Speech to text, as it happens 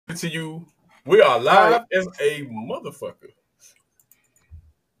To you, we are live as a motherfucker.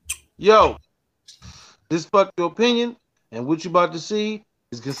 Yo, this fuck your opinion, and what you about to see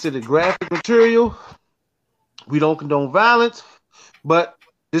is considered graphic material. We don't condone violence, but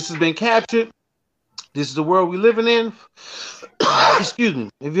this has been captured. This is the world we living in. Excuse me.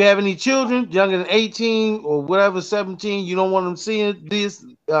 If you have any children younger than 18 or whatever, 17, you don't want them seeing this,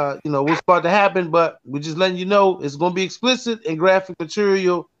 what's about to happen, but we're just letting you know it's going to be explicit and graphic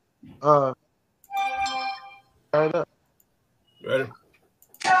material. Right up. Ready?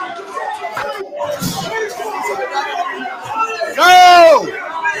 Go!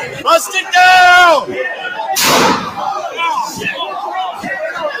 Bust it down!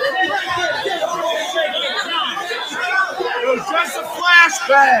 It was just a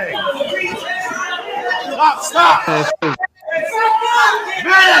flashbang. Stop!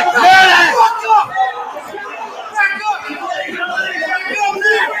 Medic!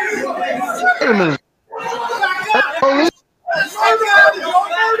 Wait a minute.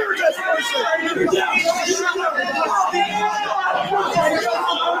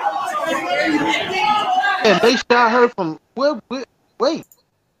 And they shot her from wait.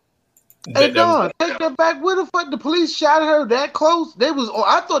 Hey Don, take that back. Where the fuck the police shot her that close?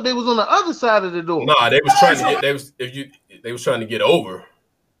 I thought they was on the other side of the door. Nah, they was trying to get they was trying to get over.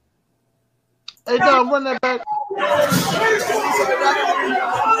 Hey Don, run that back.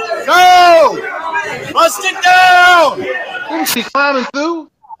 Go! Bust it down! Isn't she climbing through?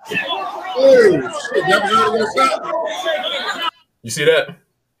 Oh shit, that was her gonna stop. You see that?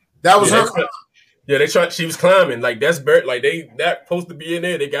 That was her. Yeah, they tried. She was climbing. Like that's that supposed to be in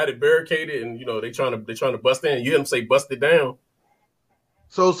there. They got it barricaded, and they trying to bust in. You hear them say "bust it down."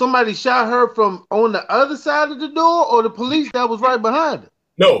 So somebody shot her from on the other side of the door, or the police that was right behind her?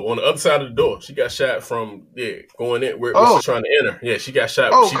 No, on the other side of the door. She got shot from going in where she's trying to enter. Yeah, she got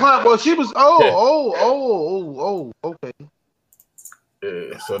shot. She was. Okay.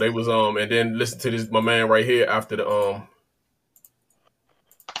 Yeah, so they was and then listen to this, my man right here after the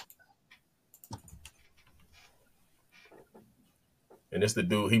and it's the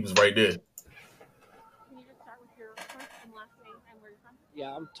dude, he was right there. Can you just start with your first and last name and where you're from?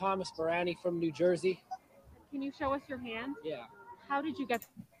 Yeah, I'm Thomas Barani from New Jersey. Can you show us your hand? Yeah. How did you get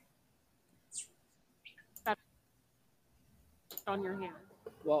that on your hand?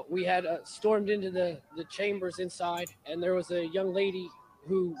 Well, we had stormed into the chambers inside, and there was a young lady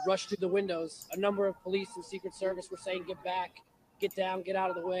who rushed through the windows. A number of police and Secret Service were saying, get back, get down, get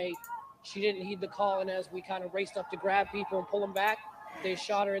out of the way. She didn't heed the call, and as we kind of raced up to grab people and pull them back, they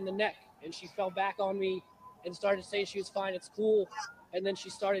shot her in the neck, and she fell back on me and started to say she was fine, it's cool. And then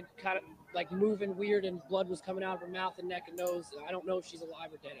she started kind of like moving weird, and blood was coming out of her mouth and neck and nose. I don't know if she's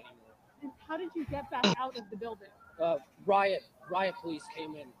alive or dead anymore. And how did you get back out of the building? Riot police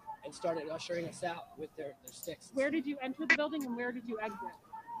came in and started ushering us out with their sticks. Where did you enter the building and where did you exit?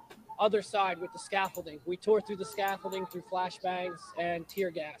 Other side with the scaffolding. We tore through the scaffolding through flashbangs and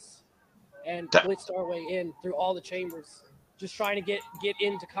tear gas and blitzed our way in through all the chambers, just trying to get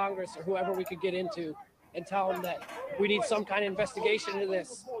into Congress or whoever we could get into and tell them that we need some kind of investigation into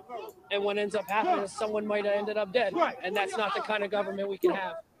this. And what ends up happening is someone might have ended up dead. And that's not the kind of government we can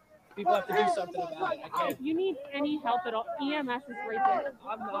have. People have to do something about it. I can't. If you need any help at all, EMS is right there.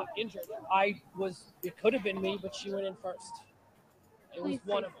 I'm not injured. It could have been me, but she went in first. It was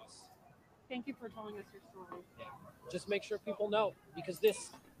one of us. Thank you for telling us your story. Yeah. Just make sure people know, because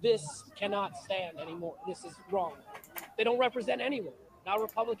this cannot stand anymore. This is wrong. They don't represent anyone. Not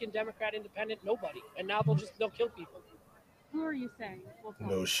Republican, Democrat, Independent, nobody. And now they'll kill people. Who are you saying?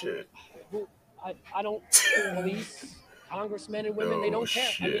 No shit. I don't police. Congressmen and women, they don't care.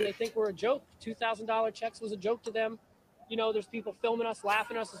 Shit. I mean, they think we're a joke. $2,000 checks was a joke to them. There's people filming us,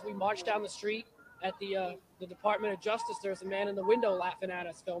 laughing at us as we march down the street at the Department of Justice. There's a man in the window laughing at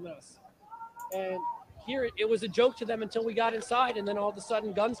us, filming us. And here it was a joke to them until we got inside, and then all of a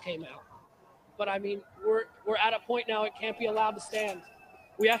sudden guns came out. But I mean, we're at a point now it can't be allowed to stand.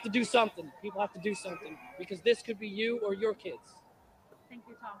 We have to do something. People have to do something, because this could be you or your kids. Thank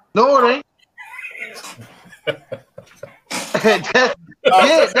you, Tom. No, it ain't.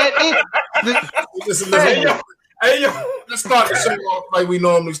 Listen. Hey, yo, let's start the show off like we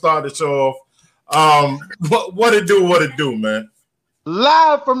normally start the show off. What it do, man?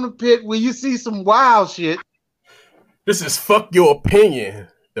 Live from the pit where you see some wild shit. This is Fuck Your Opinion,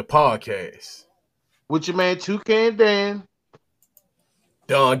 the podcast. With your man 2K and Dan.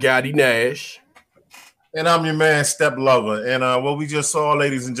 Don Gotti Nash. And I'm your man, Step Lover. And what we just saw,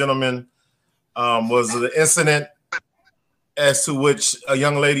 ladies and gentlemen, was the incident as to which a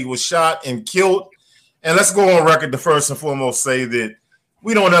young lady was shot and killed. And let's go on record to first and foremost say that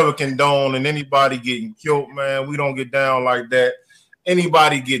we don't ever condone and anybody getting killed, man. We don't get down like that.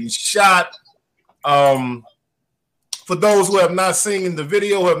 Anybody getting shot. For those who have not seen the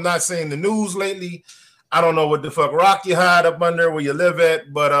video, have not seen the news lately, I don't know what the fuck rock you hide up under where you live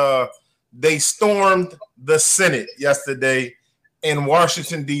at, but they stormed the Senate yesterday in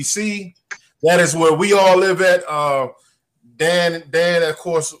Washington, D.C. That is where we all live at. Dan, of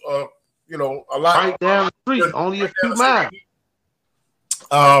course, you know, a lot right down the street, only a few miles.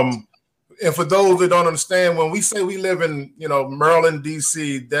 And for those that don't understand, when we say we live in, you know, Maryland,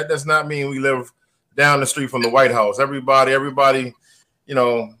 D.C., that does not mean we live down the street from the White House. Everybody, you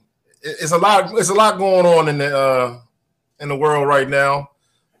know, it's a lot going on in the world right now.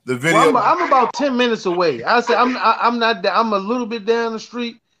 The video. Well, I'm about 10 minutes away. I say I'm not. I'm a little bit down the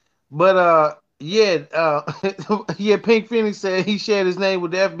street, but yeah. Pink Phoenix said he shared his name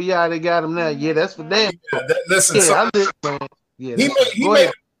with the FBI. They got him now. Yeah, that's for damn. Listen,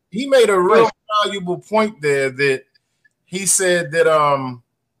 he made a real valuable point there that he said that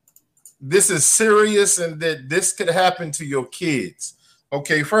this is serious and that this could happen to your kids.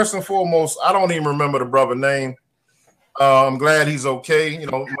 Okay, first and foremost, I don't even remember the brother's name. I'm glad he's okay. You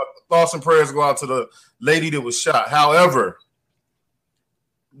know, my thoughts and prayers go out to the lady that was shot. However,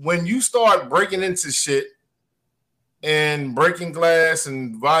 when you start breaking into shit and breaking glass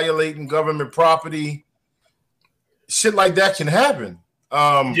and violating government property, shit like that can happen.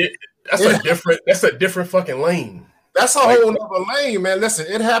 Yeah, that's a different fucking lane. That's a whole nother lane, man. Listen,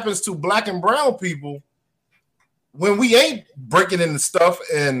 it happens to black and brown people when we ain't breaking into stuff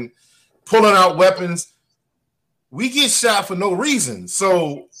and pulling out weapons. We get shot for no reason.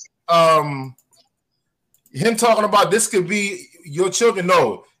 So him talking about this could be your children.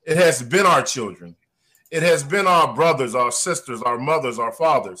 No, it has been our children. It has been our brothers, our sisters, our mothers, our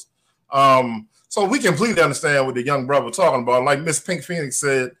fathers. So we completely understand what the young brother talking about. Like Miss Pink Phoenix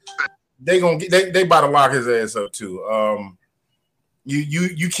said, they about to lock his ass up too.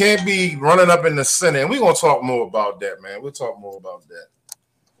 You can't be running up in the Senate, and we're gonna talk more about that, man. We'll talk more about that.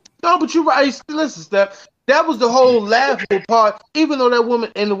 No, but you're right. Listen, Steph. That was the whole laughable part. Even though the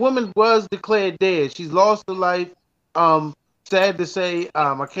woman was declared dead, she's lost her life. Sad to say,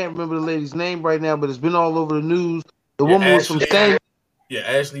 I can't remember the lady's name right now, but it's been all over the news. The woman was from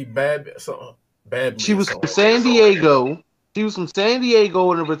Ashley Babbitt. She was from San Diego. She was from San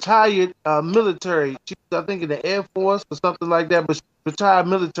Diego and a retired military. She was, I think, in the Air Force or something like that, but she was a retired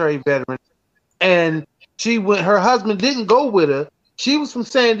military veteran. And her husband didn't go with her. She was from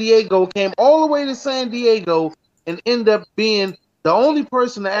San Diego, came all the way to San Diego, and ended up being the only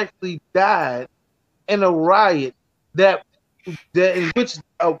person that actually died in a riot in which,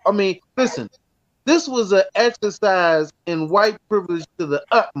 I mean, listen, this was an exercise in white privilege to the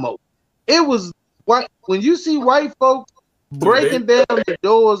utmost. It was white. When you see white folks breaking down the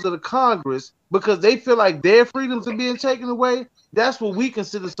doors of the Congress because they feel like their freedoms are being taken away, that's what we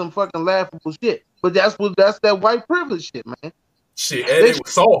consider some fucking laughable shit. But that's that white privilege shit, man. Shit, and they were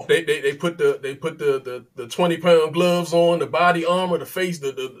soft. They put the 20-pound gloves on, the body armor, the face,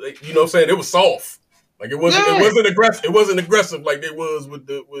 you know what I'm saying? It was soft. Like it wasn't aggressive. It wasn't aggressive like it was with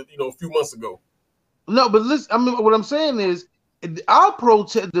a few months ago. No, but listen, I mean, what I'm saying is our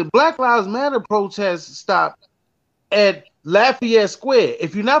protest, the Black Lives Matter protest stopped at Lafayette Square.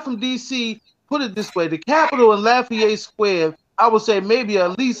 If you're not from DC, put it this way: the Capitol and Lafayette Square, I would say maybe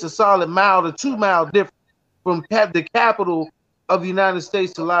at least a solid mile to 2 mile difference from the Capitol of the United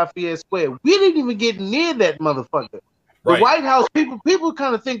States to Lafayette Square. We didn't even get near that motherfucker. The White House, people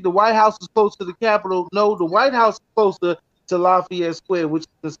kind of think the White House is close to the Capitol. No, the White House is closer to Lafayette Square, which is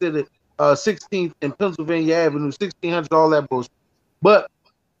considered 16th and Pennsylvania Avenue, 1600, all that bullshit. But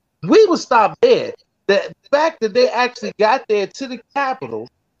we would stop there. The fact that they actually got there to the Capitol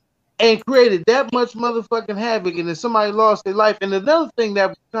and created that much motherfucking havoc, and then somebody lost their life. And another thing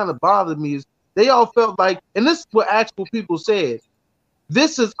that kind of bothered me is they all felt like, and this is what actual people said,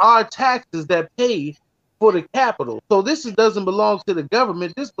 this is our taxes that pay for the Capitol. So this doesn't belong to the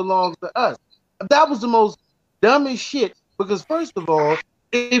government. This belongs to us. That was the most dumbest shit, because first of all,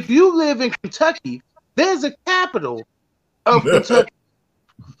 if you live in Kentucky, there's a Capitol of Kentucky.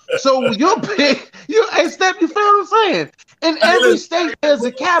 So you're big. Hey, Steph, you feel what I'm saying? In every state, there's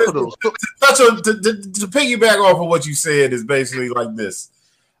a Capitol. To piggyback off of what you said is basically like this.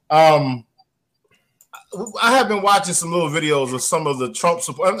 I have been watching some little videos of some of the Trump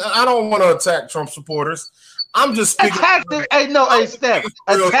support. I don't want to attack Trump supporters, I'm just speaking. Attack them. Hey, no, hey, Steph.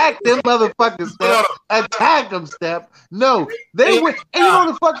 Attack them motherfuckers, Steph. Attack them, Steph. No, they went. And you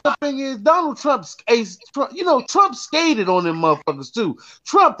know the fucked up thing is, Donald Trump, Trump skated on them motherfuckers too.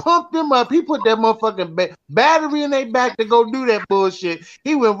 Trump pumped them up. He put that motherfucking battery in their back to go do that bullshit.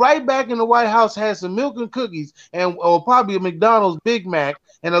 He went right back in the White House, had some milk and cookies, or probably a McDonald's Big Mac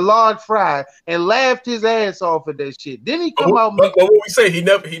and a large fry, and laughed his ass off at that shit. Then he come out. But what we say, he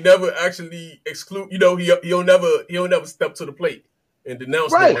never actually exclude. You know, he'll never step to the plate and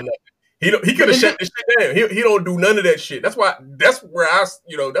denounce them or nothing. He could have shut this shit down. He don't do none of that shit. That's where that's where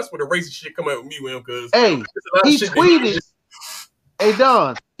the racist shit come out with me with him, because he tweeted. Hey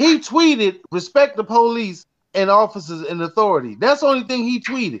Don, he tweeted, respect the police and officers and authority. That's the only thing he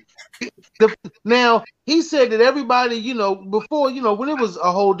tweeted. Now he said that everybody, before, when it was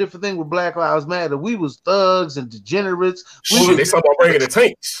a whole different thing with Black Lives Matter, we was thugs and degenerates. They talking about bringing the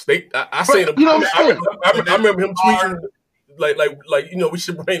tanks. I seen him. I remember him tweeting like we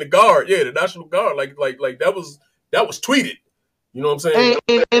should bring the guard. Yeah, the National Guard. Like that was tweeted. You know what I'm saying?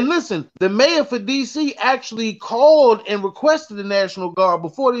 And listen, the mayor for DC actually called and requested the National Guard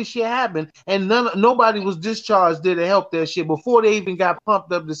before this shit happened, and nobody was discharged there to help that shit before they even got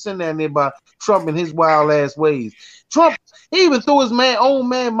pumped up to send that there by Trump and his wild ass ways. Trump, he even threw his own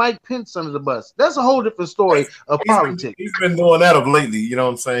man Mike Pence under the bus. That's a whole different story of politics. He's been doing that of lately. You know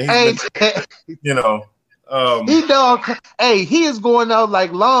what I'm saying? He is going out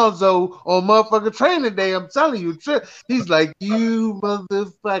like Lonzo on motherfucking Training Day. I'm telling you, he's like, you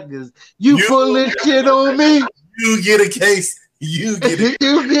motherfuckers, you pulling shit on me. You get a case. You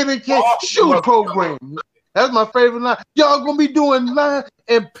get a case. Shoot program. That's my favorite line. Y'all gonna be doing line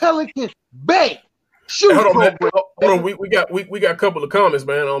and Pelican Bay. Shoot program. Hold on. We got a couple of comments,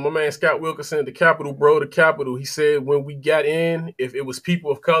 man. My man Scott Wilkinson, the Capitol. He said when we got in, if it was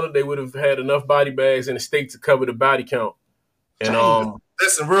people of color, they would have had enough body bags in the state to cover the body count. And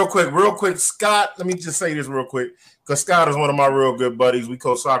listen, real quick, Scott. Let me just say this real quick, because Scott is one of my real good buddies. We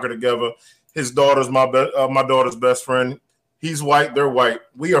coach soccer together. His daughter's my daughter's best friend. He's white, they're white.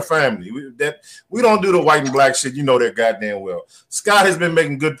 We are family. We don't do the white and black shit. You know that goddamn well. Scott has been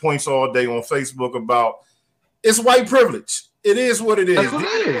making good points all day on Facebook about it's white privilege. It is what it is. That's what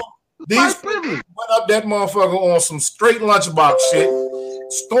it is. These people went up that motherfucker on some straight lunchbox shit,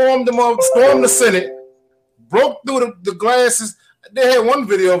 stormed the Senate, broke through the glasses. They had one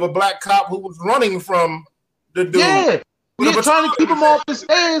video of a black cop who was running from the dude. Yeah, trying to keep him off the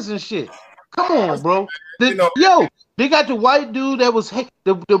stairs and shit. Come on, bro. They got the white dude that was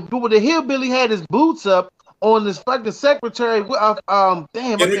the hillbilly had his boots up on this fucking secretary. I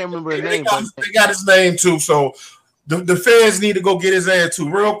can't remember his name. They got his name too. So the feds need to go get his ass too.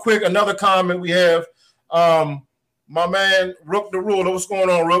 Real quick, another comment we have. My man Rook the Ruler. What's going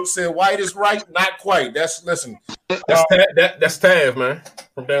on, Rook? Said white is right, not quite. That's Tav, man,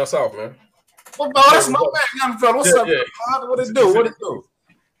 from down south, man. That's my man, young fella. What's up? Yeah. What it do?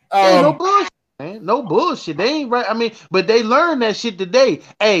 No bullshit. Man, no bullshit. They ain't right. I mean, but they learned that shit today.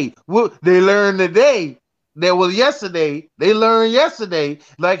 Hey, they learned today. That was yesterday. They learned yesterday.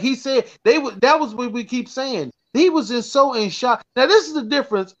 Like he said, that was what we keep saying. He was so in shock. Now, this is the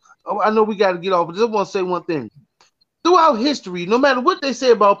difference. I know we got to get off, but I just want to say one thing. Throughout history, no matter what they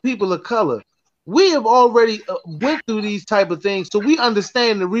say about people of color, we have already went through these type of things, so we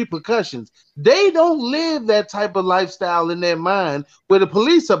understand the repercussions. They don't live that type of lifestyle in their mind where the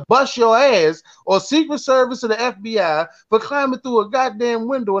police will bust your ass or Secret Service or the FBI for climbing through a goddamn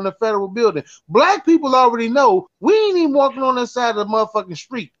window in a federal building. Black people already know we ain't even walking on the side of the motherfucking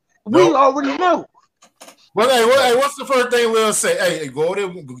street. We already know. Well, hey, what's the first thing we'll say? Hey, go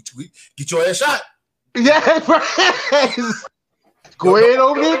there, get your ass shot. Yeah, right. Go ahead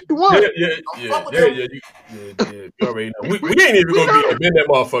over there if you want. Yeah. You already know. We ain't even gonna be up in that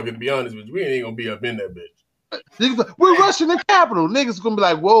motherfucker, to be honest with you. We ain't even gonna be up in that bitch. We're rushing the Capitol. Niggas gonna be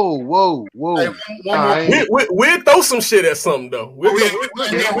like, whoa. Hey, we'll throw some shit at something though. We'll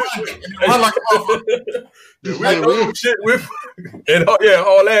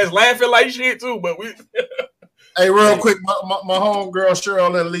all ass laughing like shit too, but we. Hey, real quick, my homegirl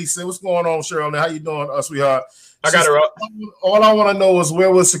Cheryl and Lisa. What's going on, Cheryl? How you doing, sweetheart? I got her up. All I want to know is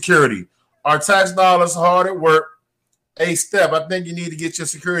where was security? Our tax dollars hard at work. Hey, Steph, I think you need to get your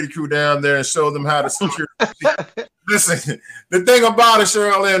security crew down there and show them how to secure. Listen, the thing about it,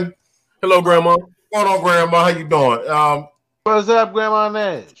 Cheryl. Hello, Grandma. What's going on, Grandma? How you doing? What's up, Grandma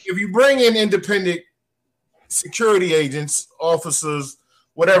Nash? If you bring in independent security agents, officers,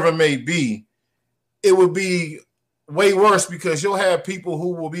 whatever it may be, it would be way worse because you'll have people who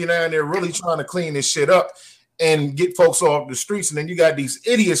will be down there really trying to clean this shit up and get folks off the streets. And then you got these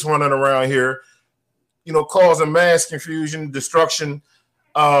idiots running around here causing mass confusion, destruction.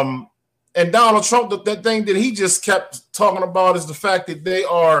 And Donald Trump, that thing that he just kept talking about is the fact that they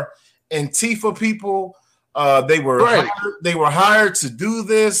are Antifa people. They were hired to do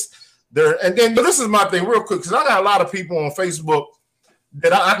this. And then this is my thing, real quick, because I got a lot of people on Facebook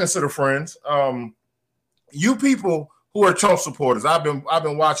that I consider friends. You people who are Trump supporters, I've been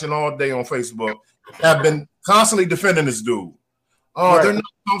watching all day on Facebook, have been constantly defending this dude. They're not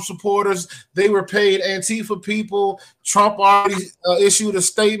Trump supporters. They were paid Antifa people. Trump already issued a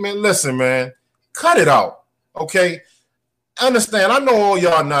statement. Listen, man, cut it out. Okay, understand? I know all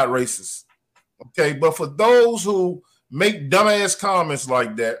y'all not racist. Okay, but for those who make dumbass comments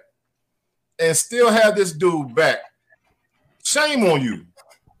like that and still have this dude back, shame on you.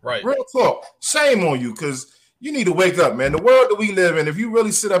 Right. Real talk. Shame on you, because you need to wake up, man. The world that we live in, if you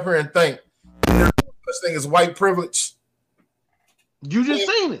really sit up here and think there's no such thing as white privilege. You just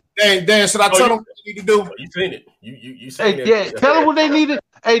seen it. Dan, should I tell them what they need to do? You seen it. You seen it. Yeah, tell them what they need to.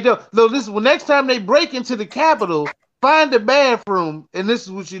 Hey, listen, next time they break into the Capitol, find the bathroom, and this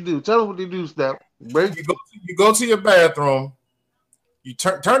is what you do. Tell them what they do, Steph. You go to your bathroom, you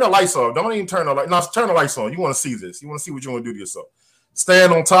turn the lights off. Don't even turn the lights. No, turn the lights on. You want to see this. You want to see what you want to do to yourself.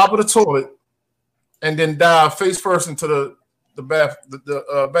 Stand on top of the toilet and then dive face first into the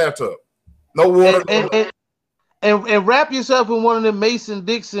bathtub. No water. And wrap yourself in one of the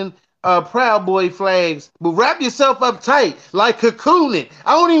Mason-Dixon Proud Boy flags, but wrap yourself up tight, like cocooning.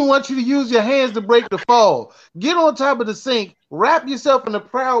 I don't even want you to use your hands to break the fall. Get on top of the sink, wrap yourself in a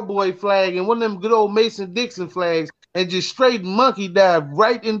Proud Boy flag and one of them good old Mason-Dixon flags, and just straight monkey dive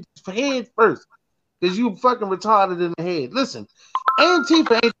right in head first, because you fucking retarded in the head. Listen,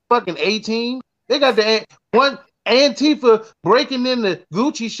 Antifa ain't fucking 18. They got the one Antifa breaking in the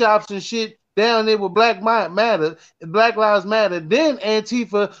Gucci shops and shit down there with Black Lives Matter. Then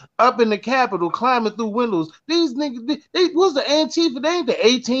Antifa up in the Capitol climbing through windows. These niggas, they was the Antifa. They ain't the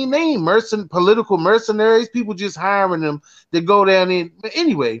 18. They ain't political mercenaries. People just hiring them to go down there. But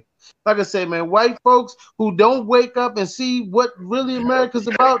anyway, like I said, man, white folks who don't wake up and see what really America's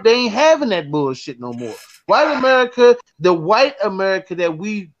about, they ain't having that bullshit no more. White America, the white America that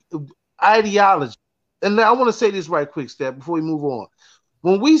we ideology. And I want to say this right quick, Steph, before we move on.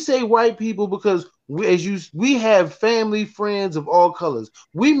 When we say white people, because we have family, friends of all colors,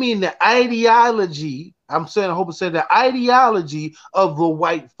 we mean the ideology. I hope I'm saying the ideology of the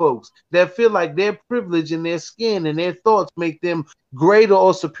white folks that feel like their privilege and their skin and their thoughts make them greater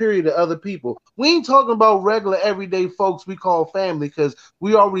or superior to other people. We ain't talking about regular everyday folks we call family, because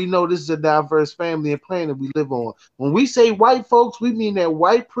we already know this is a diverse family and planet we live on. When we say white folks, we mean that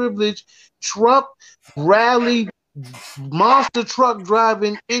white privilege, Trump rally, monster truck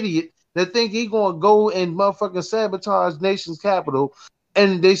driving idiot that think he gonna go and motherfucking sabotage nation's capital,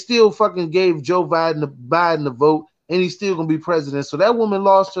 and they still fucking gave Joe Biden the vote, and he's still gonna be president. So that woman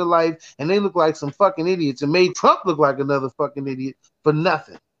lost her life, and they look like some fucking idiots, and made Trump look like another fucking idiot for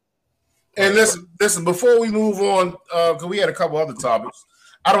nothing. And listen, before we move on, because we had a couple other topics.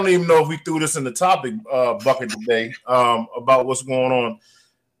 I don't even know if we threw this in the topic bucket today about what's going on.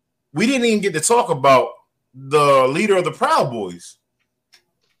 We didn't even get to talk about the leader of the Proud Boys.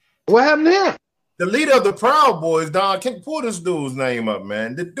 What happened to him? The leader of the Proud Boys, Don, can pull this dude's name up,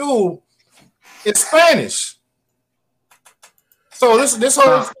 man. The dude is Spanish. So this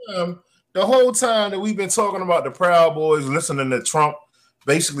whole time, the whole time that we've been talking about the Proud Boys, listening to Trump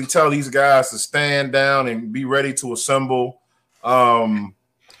basically tell these guys to stand down and be ready to assemble. And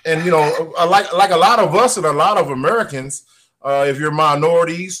like a lot of us and a lot of Americans, if you're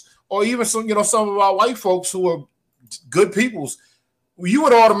minorities, or even some of our white folks who are good peoples, you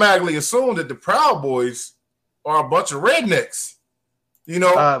would automatically assume that the Proud Boys are a bunch of rednecks,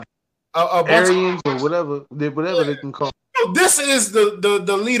 Aryans or whatever they can call. This is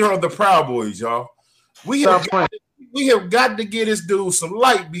the leader of the Proud Boys, y'all. We have got to get this dude some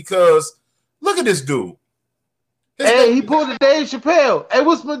light, because look at this dude. He pulled a Dave Chappelle. Hey,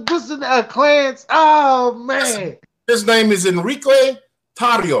 what's Clarence? Oh man, his name is Enrique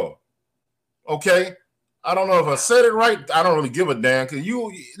Tarrio. Okay, I don't know if I said it right. I don't really give a damn, because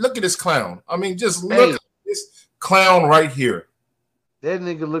you look at this clown. I mean, just look at this clown right here. That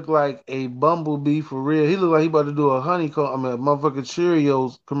nigga look like a bumblebee for real. He look like he about to do a honeycomb, a motherfucking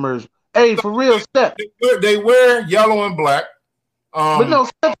Cheerios commercial. Hey, for real, Steph. They wear yellow and black. But no,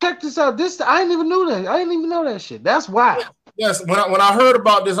 Steph, check this out. I didn't even know that. I didn't even know that shit. That's wild. Yes, when I heard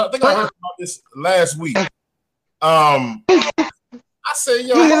about this, I think I heard about this last week. I said,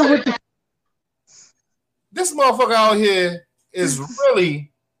 yo, this motherfucker out here is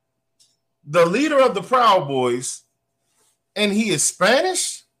really the leader of the Proud Boys, and he is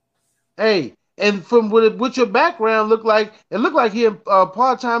Spanish? Hey, And from what your background looked like, it looked like he a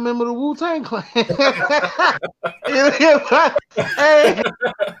part-time member of the Wu-Tang Clan.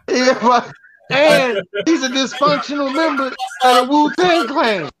 And he's a dysfunctional member of the Wu-Tang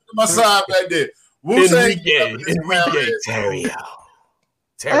Clan. My side back there. Enrique Terrio.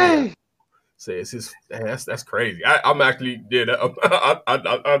 Hey. Says his that's crazy. I'm actually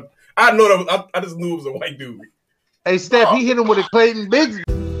I know that I just knew it was a white dude. Hey, Steph, he hit him with a Clayton Bigsby.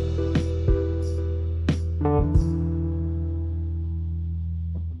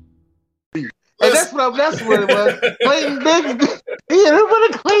 Hey, that's what it was. Clayton Bigsby. He hit him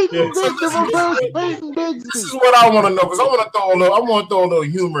with a Clayton Bigsby. This is what I want to know, because I want to throw a little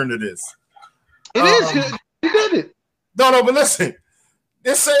humor into this. It is good. He did it. No, but listen.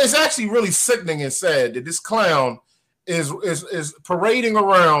 It's actually really sickening and sad that this clown is parading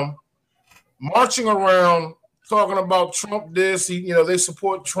around, marching around, talking about Trump this. They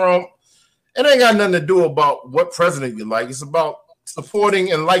support Trump. It ain't got nothing to do about what president you like. It's about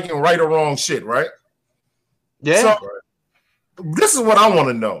supporting and liking right or wrong shit, right? Yeah. So, this is what I want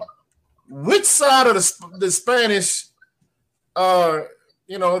to know. Which side of the Spanish, the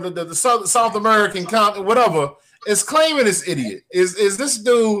South American continent, whatever, is claiming this idiot? Is this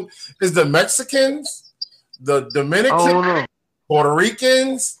dude, is the Mexicans, the Dominicans, Puerto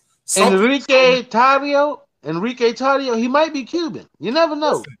Ricans? Enrique Tarrio, he might be Cuban. You never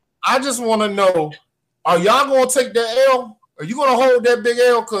know. Listen, I just want to know, are y'all going to take that L? Are you going to hold that big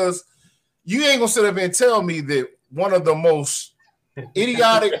L? Because you ain't going to sit up and tell me that one of the most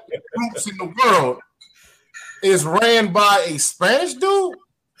idiotic groups in the world is ran by a Spanish dude?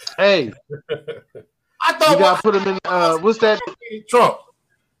 Hey. I thought we got to put him in. What's that? Trump.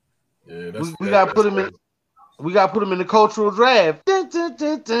 Yeah, we got to put him in. We got to put him in the cultural draft. He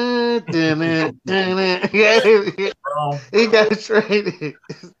got traded.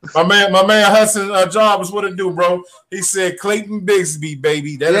 My man Hudson Jarvis, what it do, bro? He said Clayton Bigsby,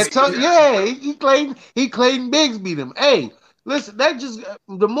 baby. He Clayton Bigsby them. Hey, listen, that just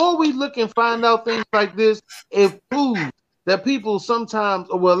the more we look and find out things like this, it proves that people sometimes,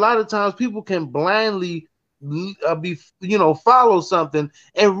 or a lot of times, people can blindly follow something,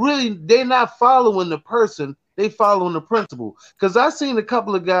 and really they're not following the person, they following the principle. Because I seen a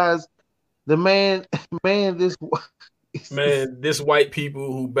couple of guys, this white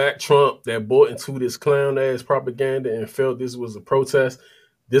people who backed Trump that bought into this clown ass propaganda and felt this was a protest.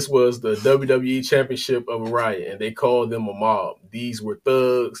 This was the WWE Championship of a riot, and they called them a mob. These were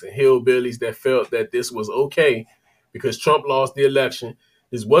thugs and hillbillies that felt that this was okay because Trump lost the election.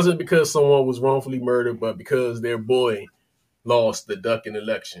 This wasn't because someone was wrongfully murdered, but because their boy lost the ducking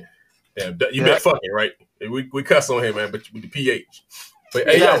election. Damn, you been fucking, right? We cuss on him, man, but with the PH. But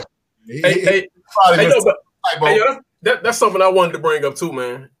that's something I wanted to bring up too,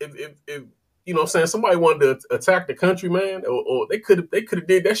 man. If you know what I'm saying, somebody wanted to attack the country, man, or they could have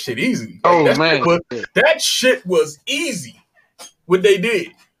did that shit easily. That shit was easy. What they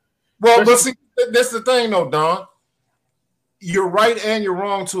did. Well, but see, that's the thing though, Don. You're right and you're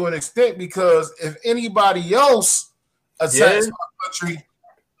wrong to an extent, because if anybody else attacks our country,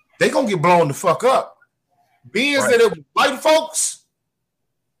 they gonna get blown the fuck up. Being that it was white folks,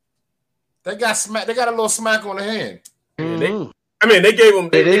 they got smack. They got a little smack on the hand. They gave them.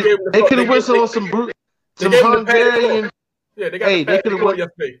 They could have whistled on some Hungarian. Yeah, they got the padded floor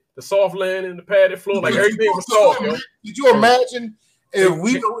yesterday. The soft land and the padded floor, like everything was soft. Yo. Did you imagine if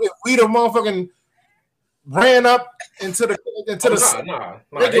we the motherfucking ran up into the and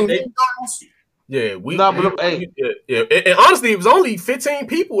honestly, it was only 15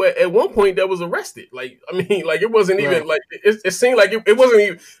 people at one point that was arrested. It wasn't even it seemed like it wasn't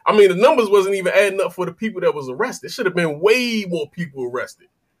even. I mean, the numbers wasn't even adding up for the people that was arrested. It should have been way more people arrested.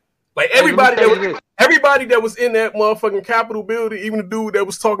 Like everybody that was in that motherfucking Capitol building, even the dude that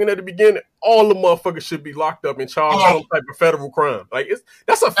was talking at the beginning, all the motherfuckers should be locked up and charged with some type of federal crime. Like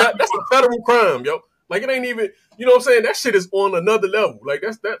that's a federal crime, yo. Like it ain't even, you know what I'm saying? That shit is on another level. Like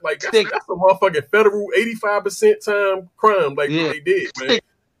that's a motherfucking federal 85% time crime. Like what they did, man.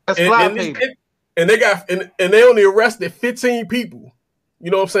 And they only arrested 15 people. You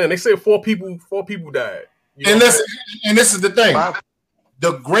know what I'm saying? They said 4 people died. And this is the thing.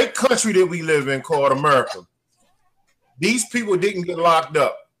 The great country that we live in called America. These people didn't get locked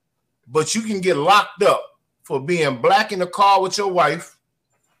up, but you can get locked up for being black in the car with your wife.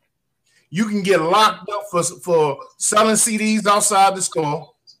 You can get locked up for selling CDs outside the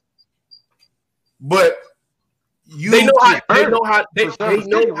store. But they know how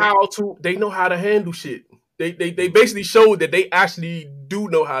to handle shit. They basically showed that they actually do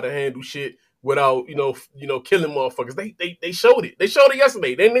know how to handle shit without killing motherfuckers. They showed it. They showed it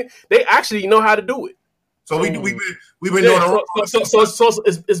yesterday. They actually know how to do it. So we've been doing it. So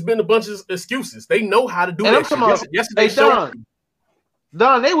it's been a bunch of excuses. They know how to do that. Yesterday showed.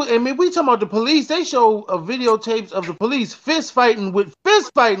 Don, we talking about the police. They show videotapes of the police fist fighting with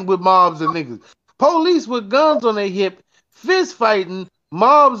mobs and niggas. Police with guns on their hip, fist fighting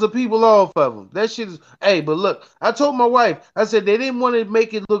mobs of people off of them. That shit is. Hey, but look, I told my wife, I said they didn't want to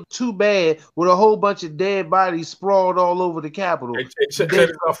make it look too bad with a whole bunch of dead bodies sprawled all over the Capitol. Hey, check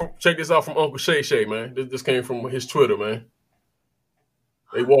this out from Uncle Shay Shay, man. This came from his Twitter, man.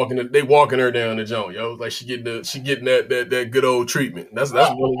 They walking her down the joint, yo. Like she getting that good old treatment. That's one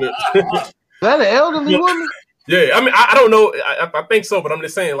of the. That an elderly woman? Yeah, I mean, I don't know. I think so, but I'm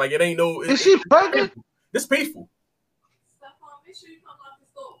just saying, like, it ain't no. Is she pregnant? It's peaceful.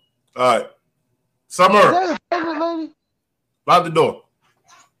 All right, Summer. Is that a pregnant lady? Lock the door.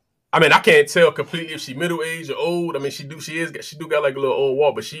 I mean, I can't tell completely if she middle aged or old. I mean, she do got like a little old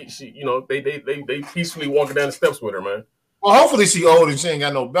walk, but she they peacefully walking down the steps with her, man. Well, hopefully she old and she ain't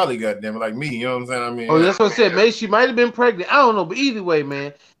got no belly, goddamn it, like me. You know what I'm saying? I mean, that's what I said. Maybe she might have been pregnant. I don't know, but either way,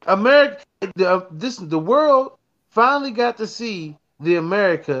 man, America, the world finally got to see the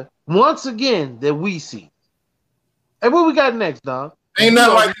America once again that we see. And what we got next, Don? Ain't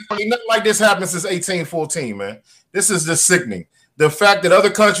nothing like this happened since 1814, man. This is just sickening. The fact that other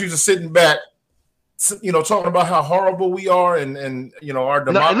countries are sitting back, talking about how horrible we are and our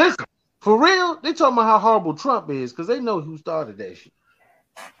democracy. Listen, for real, they talking about how horrible Trump is because they know who started that shit.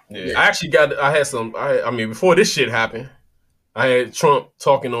 Yeah, I mean, before this shit happened, I had Trump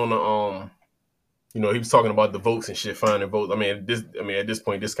talking on the he was talking about the votes and shit, finding votes. At this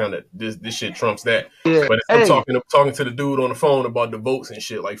point, this shit trumps that. Yeah. But I'm talking to the dude on the phone about the votes and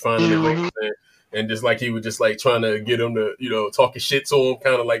shit, like finding the votes, and just like he was just like trying to get him to talking shit to him,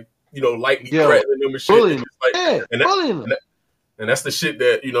 kind of like lightly threatening him and shit. Bullying. And that's the shit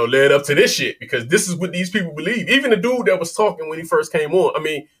that led up to this shit, because this is what these people believe. Even the dude that was talking when he first came on, I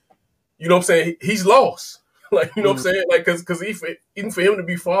mean, you know what I'm saying? He's lost. Like, you know what I'm saying? Like, because even for him to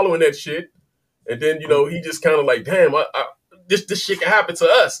be following that shit, and then he just kind of like, damn, this shit can happen to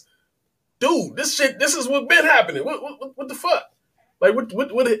us, dude. This is what been happening. What the fuck? Like,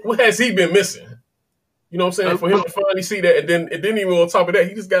 what has he been missing? You know what I'm saying? For him to finally see that, and then even on top of that,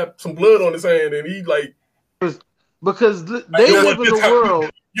 he just got some blood on his hand, and he like. Because they live in the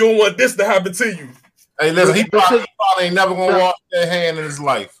world. You don't want this to happen to you. Hey, listen, he probably ain't never gonna wash that hand in his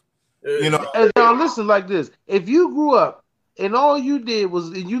life. And now listen, like this: if you grew up and all you did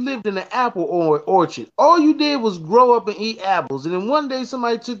was you lived in an apple orchard, all you did was grow up and eat apples, and then one day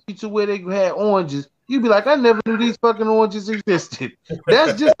somebody took you to where they had oranges, you'd be like, I never knew these fucking oranges existed.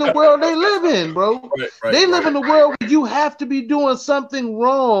 That's just the world they live in, bro. They live in a world where you have to be doing something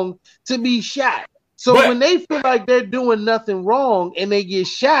wrong to be shot. So when they feel like they're doing nothing wrong and they get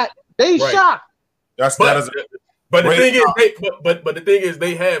shot, they shocked. But the thing is,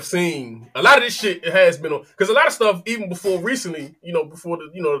 they have seen a lot of this shit. It has been on, because a lot of stuff, even before recently, before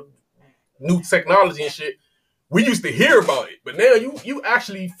the new technology and shit, we used to hear about it. But now you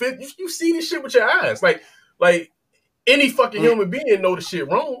actually you see this shit with your eyes. Like any fucking human being know the shit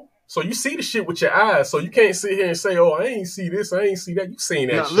wrong. So you see the shit with your eyes. So you can't sit here and say, "Oh, I ain't see this, I ain't see that." You seen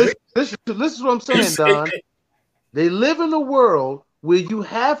that shit. This is what I'm saying, Don. They live in a world where you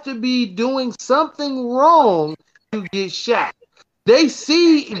have to be doing something wrong to get shot. They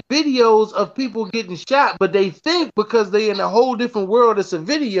see videos of people getting shot, but they think because they're in a whole different world, it's a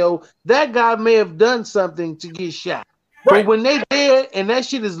video, that guy may have done something to get shot. Right. But when they dead and that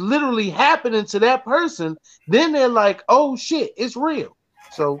shit is literally happening to that person, then they're like, "Oh shit, it's real."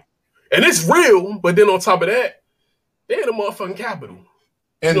 So. And it's real, but then on top of that, they're in the motherfucking Capitol.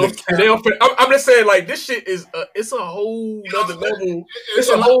 And I'm just saying, like, this shit is it's a whole nother level. It's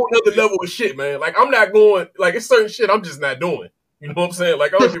a whole nother level of shit, man. Like, I'm not going, like, it's certain shit I'm just not doing. You know what I'm saying?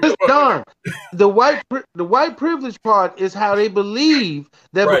 Like, I don't give a fuck. The white privilege part is how they believe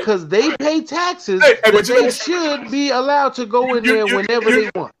that because they pay taxes, they should be allowed to go in there whenever they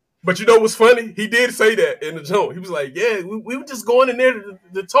want. But you know what's funny? He did say that in the joke. He was like, "Yeah, we were just going in there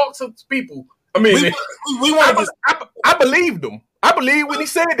to talk to people." I mean, I believed him. I believe when he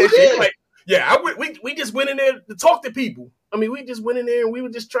said that shit. Like, yeah, we just went in there to talk to people. I mean, we just went in there and we were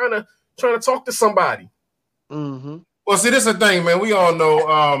just trying to talk to somebody. Mm-hmm. Well, see, this is the thing, man. We all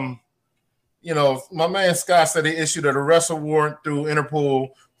know, my man Scott said he issued an arrest warrant through Interpol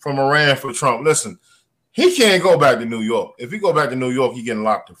from Iran for Trump. Listen. He can't go back to New York. If he go back to New York, he getting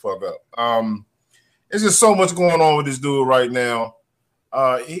locked the fuck up. There's just so much going on with this dude right now.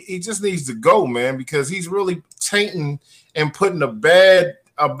 He just needs to go, man, because he's really tainting and putting a bad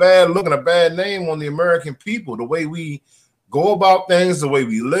a bad look and a bad name on the American people, the way we go about things, the way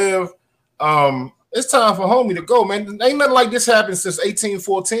we live. It's time for homie to go, man. Ain't nothing like this happened since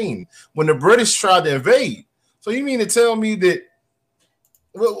 1814 when the British tried to invade. So you mean to tell me that?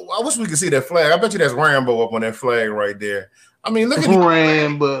 Well, I wish we could see that flag. I bet you that's Rambo up on that flag right there. I mean, look at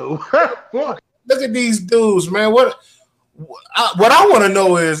Rambo. look at these dudes, man. What I want to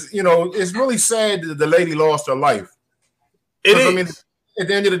know is, it's really sad that the lady lost her life. It is. I mean, at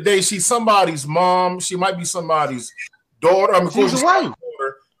the end of the day, she's somebody's mom. She might be somebody's daughter. I mean, She's a wife.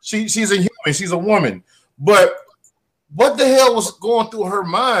 She's a human. She's a woman. But what the hell was going through her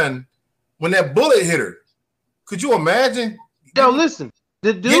mind when that bullet hit her? Could you imagine? Yo, listen.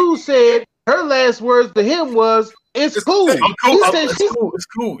 The dude said her last words to him was, "It's cool." I'm cool. He said, It's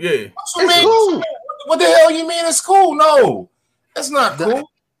cool. Yeah. It's cool. What the hell you mean it's cool? No, that's not cool.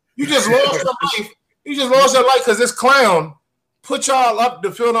 You just lost your life. You just lost your life because this clown put y'all up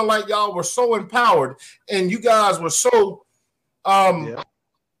to feeling like y'all were so empowered and you guys were so I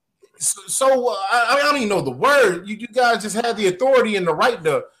don't even know the word. You guys just had the authority and the right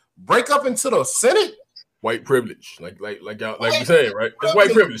to break up into the Senate. White privilege, like you're saying, right? It's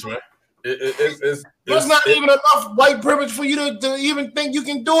white privilege, man. There's not even enough white privilege for you to even think you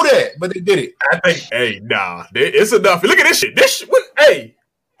can do that, but they did it. I think, it's enough. Look at this shit. This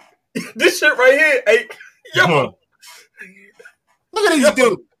shit right here, hey, yo, look at these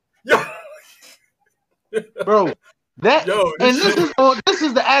dudes, yo, bro. This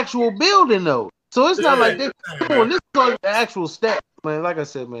is the actual building though, so it's not like this. This is like the actual stats, man. Like I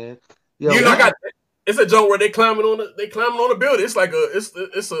said, man. Yo, it's a joke where they climbing on the building. It's like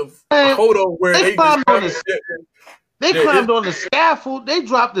it's a photo where they climbed on the scaffold. They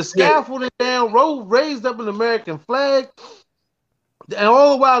dropped the scaffolding down, raised up an American flag, and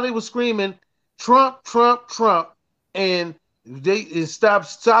all the while they were screaming Trump, Trump, Trump, and they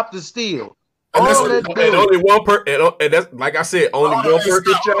stopped the steal. And only one person, and that's like I said, only one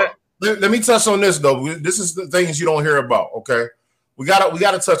person shot. Let me touch on this though. This is the things you don't hear about. Okay. We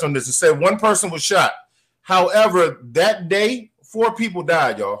gotta touch on this. It said one person was shot. However, that day, 4 people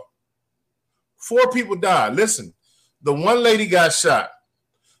died, y'all. 4 people died. Listen, the one lady got shot.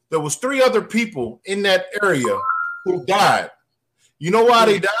 There was 3 other people in that area who died. You know why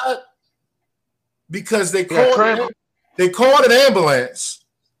they died? Because they called an ambulance.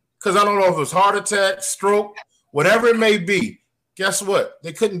 Because I don't know if it was heart attack, stroke, whatever it may be. Guess what?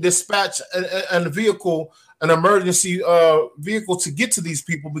 They couldn't dispatch a vehicle, an emergency vehicle to get to these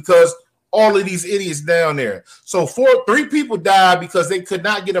people because all of these idiots down there. So 3 people died because they could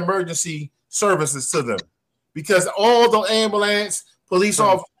not get emergency services to them because all the ambulance, police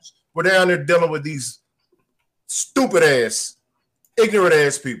officers were down there dealing with these stupid ass, ignorant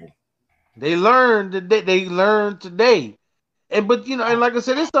ass people. They learned today. But and like I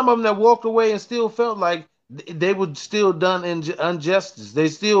said, there's some of them that walked away and still felt like they were still done injustice. They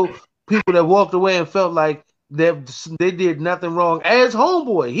still people that walked away and felt like they did nothing wrong. As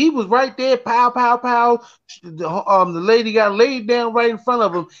homeboy, he was right there, pow, pow, pow. The lady got laid down right in front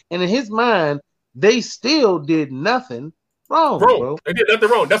of him, and in his mind, they still did nothing wrong, bro. They did nothing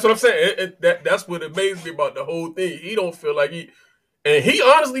wrong. That's what I'm saying. That's what amazed me about the whole thing. He don't feel like he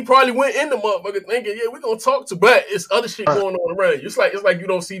honestly probably went in the motherfucker thinking, yeah, we're gonna talk to, but it's other shit going on around you. It's like you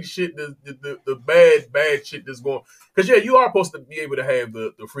don't see the shit, the bad shit that's going. Because you are supposed to be able to have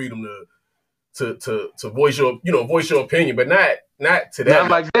the freedom to voice your opinion, but not to that.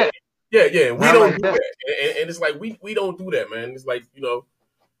 Not like that. Yeah. We don't do that. And it's like we don't do that, man. It's like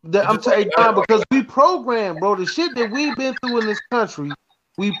I'm telling you, Don, because we program, bro. The shit that we've been through in this country,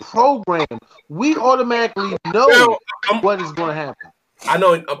 we program. We automatically know what is going to happen. I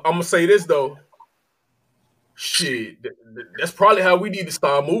know. I'm gonna say this though. Shit, that's probably how we need to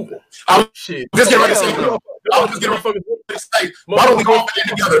start moving. Shit. Just get ready to say, why don't we all band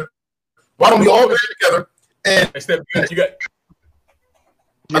together? Why don't we all band together? And you got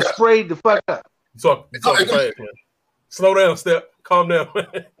you're sprayed the fuck up. Talk fast, man. Slow down, Step. Calm down.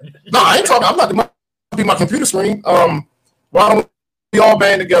 No, I ain't talking. I'm not be my computer screen. Why don't we all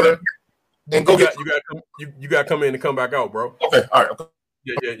band together and go you got to come in and come back out, bro. Okay, all right. Okay.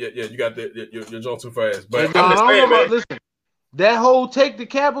 Yeah. You got you're going too fast. But I don't know about, listen, that whole take the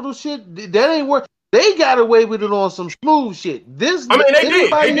Capitol shit, that ain't work. They got away with it on some smooth shit. They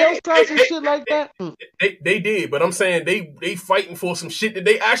did. Else try some shit like that? They did, but I'm saying they fighting for some shit that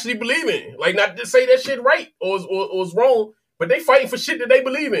they actually believe in. Like, not to say that shit right or is wrong, but they fighting for shit that they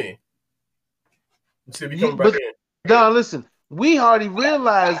believe in. Don, listen, we already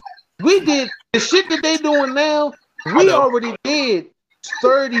realized we did the shit that they doing now. We already did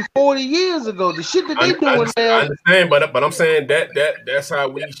 30, 40 years ago. The shit that they doing now. I understand, but I'm saying that's how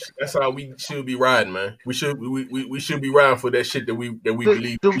we should be riding, man. We should be riding for that shit that we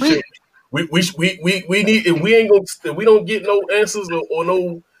believe. We need, if we ain't gonna, if we don't get no answers or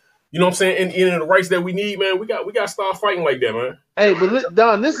no, you know what I'm saying, in the rights that we need, man, we got to start fighting like that, man. Hey, but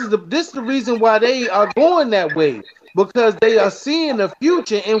Don, this is the reason why they are going that way, because they are seeing the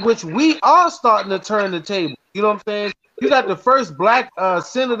future in which we are starting to turn the table. You know what I'm saying? You got the first black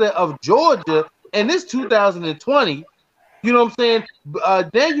senator of Georgia, and this 2020. You know what I'm saying?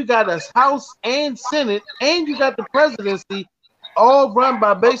 Then you got a House and Senate, and you got the presidency, all run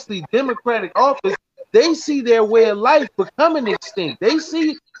by basically Democratic office. They see their way of life becoming extinct. They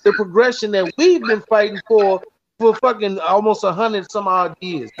see the progression that we've been fighting for fucking almost 100 some odd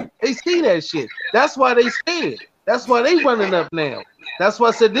years. They see that shit. That's why they scared. That's why they running up now. That's why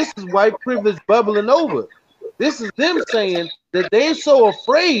I said this is white privilege bubbling over. This is them saying that they're so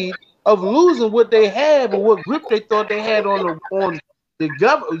afraid of losing what they have and what grip they thought they had on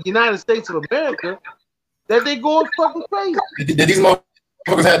the United States of America, that they going fucking crazy. Did these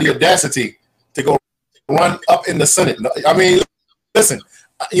motherfuckers have the audacity to go run up in the Senate? I mean, listen,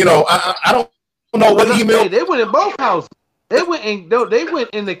 you know, I don't know what email. They went in both houses. They went in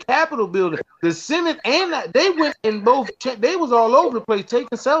the Capitol building, the Senate, and they went in both. They was all over the place taking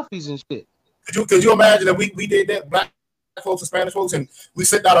selfies and shit. Could you imagine that we did that, black folks and Spanish folks, and we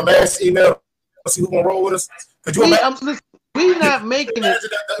sent out a mass email to see who's gonna roll with us? Could you imagine? We not making it.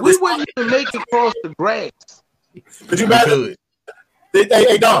 We wouldn't even make it across the grass. Could you imagine?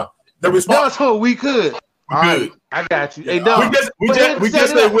 Hey Don, the response. No, we could. All right, I got you. Hey Don, we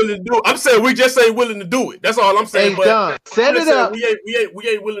just ain't willing to do it. I'm saying we just ain't willing to do it. That's all I'm saying. Hey Don, set it up. We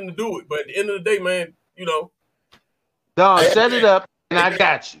ain't willing to do it. But at the end of the day, man, you know. Don, set it up, and I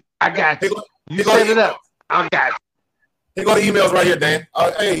got you. I got you. You set it up. I got you. Here go the emails right here, Dan.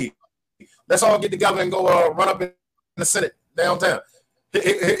 Hey, let's all get together and go run up in the Senate downtown.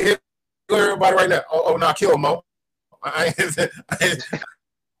 Here go everybody right now. Oh, now kill Mo. I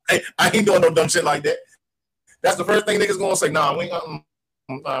ain't doing no dumb shit like that. That's the first thing niggas gonna say. Nah, we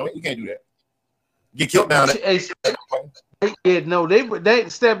can't do that. Get killed down there. Yeah, no, they ain't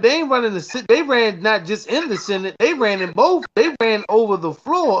running the Senate. They ran not just in the Senate. They ran in both. They ran over the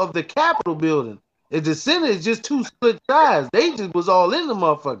floor of the Capitol building. If the Senate is just two split sides, they just was all in the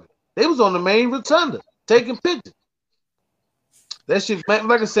motherfucker. They was on the main rotunda taking pictures. That shit, man,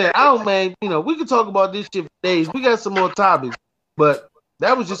 like I said, you know, we could talk about this shit for days. We got some more topics, but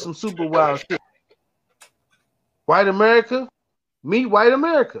that was just some super wild shit. White America, meet white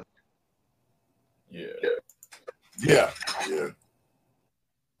America. Yeah.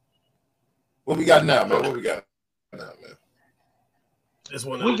 What we got now, man? We got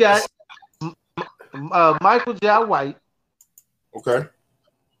Michael Jai White. Okay.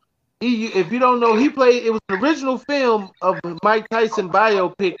 If you don't know, he played. It was an original film of Mike Tyson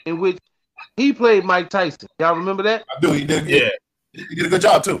biopic in which he played Mike Tyson. Y'all remember that? I do. He did. Yeah. He did a good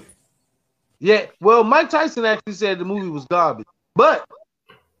job too. Yeah. Well, Mike Tyson actually said the movie was garbage, but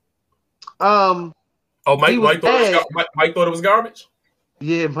Mike thought it was garbage.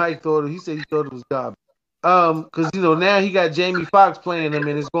 Yeah, Mike thought it. He said he thought it was garbage. Because you know now he got Jamie Foxx playing him,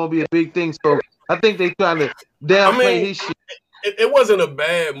 and it's gonna be a big thing. So I think they trying to downplay his shit. It wasn't a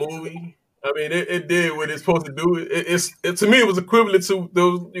bad movie. I mean, it did what it's supposed to do. It to me, it was equivalent to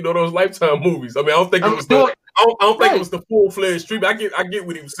those Lifetime movies. I mean, I don't think it was it was the full-fledged stream. I get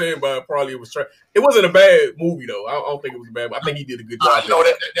what he was saying, but probably it was trying. It wasn't a bad movie though. I don't think it was bad. I think he did a good job. You know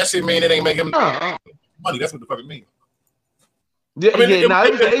that shit mean it ain't making money. That's what the fuck it means. Yeah, I mean, it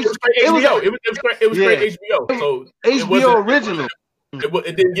was straight HBO. So HBO original.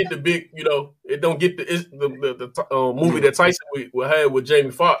 It didn't get the big, it don't get the movie that Tyson would have with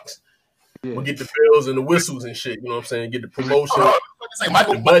Jamie Foxx. Yeah. We'll get the bells and the whistles and shit. You know what I'm saying? Get the promotion,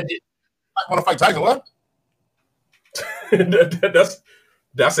 the budget. I want to fight Tyson. What?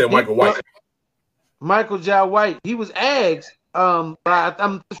 that's it. Michael White. Michael Jai White. He was asked. I'm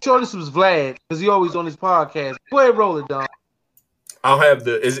sure this was Vlad because he always on his podcast. Go ahead, roll it, Don. I'll have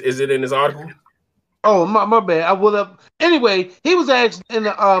is it in this article? Oh, my bad. I will have. Anyway, he was asked in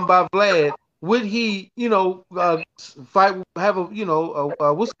the by Vlad, would he, fight, have a,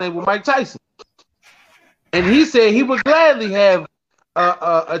 what's the name with Mike Tyson? And he said he would gladly have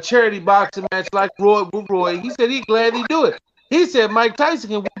a charity boxing match like Roy with Roy. He said he'd gladly do it. He said Mike Tyson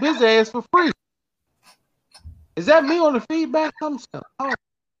can whip his ass for free. Is that me on the feedback? Oh. You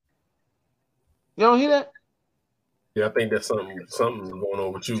don't hear that? Yeah, I think that's something going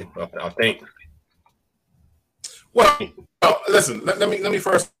on with you. I think. Well, listen. Let me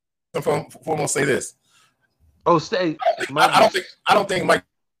first and foremost say this. Oh, stay. I don't think Mike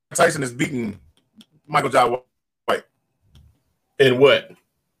Tyson is beating Michael Jai White. In what?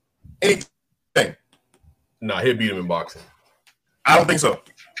 Anything. Nah, he'll beat him in boxing. I don't think so.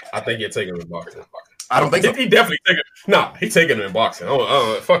 I think he'll take him in boxing. I don't think so. He definitely taking. Nah, he taking him in boxing.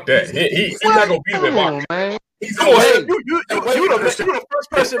 Fuck that. He's not gonna beat him in boxing. Man. Come on, you the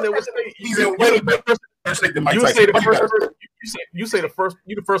first person that was saying he's in way better shape than Mike Tyson. You say the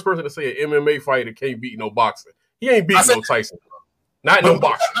first person to say an MMA fighter can't beat no boxer. He ain't beating no Tyson. Not no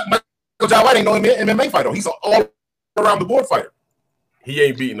boxer. Michael Jai White ain't no MMA fighter. He's an all around the board fighter. He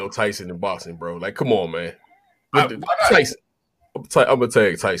ain't beating no Tyson in boxing, bro. Like, come on, man. Tyson. I'm gonna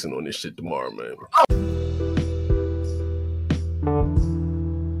tag Tyson on this shit tomorrow, man.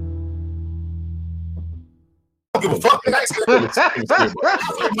 I don't give a fuck.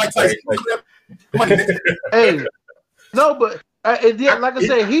 Hey, no, but like I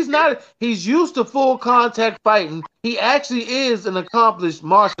said, he's used to full contact fighting. He actually is an accomplished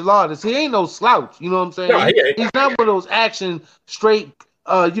martial artist. He ain't no slouch. You know what I'm saying? No, he's not one of those action straight.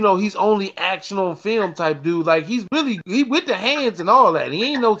 He's only action on film type dude. Like he with the hands and all that. He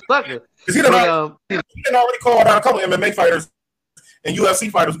ain't no sucker. He already called out a couple of MMA fighters and UFC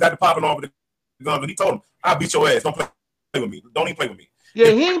fighters who got to popping off with the guns, but he told them, "I'll beat your ass. Don't play with me. Don't even play with me."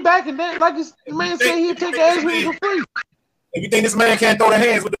 Yeah, he ain't backing that. Like the man said, he'll take ass with him for free. If you think this man can't throw the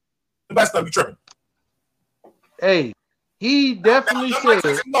hands with the best stuff, you tripping. Hey, he definitely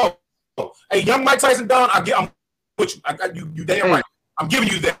said. No. Hey, young Mike Tyson, Don, I'm with you. I got you. You damn right. I'm giving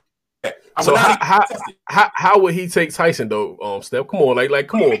you that. So how would he take Tyson though, Steph? Come on, like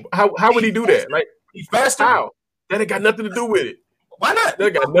come on. How would he do that? Like he's faster. How? That ain't got nothing to do with it. Why not?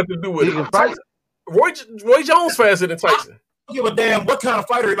 That got nothing to do with it. Roy Jones faster than Tyson. I don't give a damn what kind of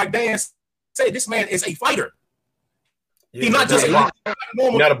fighter. Like Dan said, this man is a fighter. Yeah, he's not just a boxer.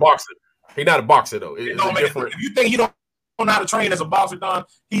 He's not a boxer. He's not a boxer though. If you think he don't know how to train as a boxer, Don,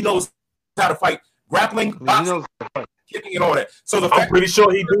 he knows how to fight. Grappling, boxing, kicking, and all that. So I'm pretty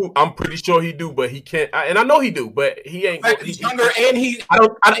sure he do, but he can't. And I know he do, but he ain't. He's younger, and he. I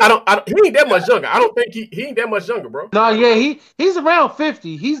don't. He ain't that much younger. I don't think he ain't that much younger, bro. No, yeah, he's around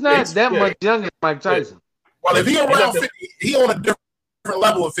 50. He's not that much younger than Mike Tyson. Well, if he around 50, he on a different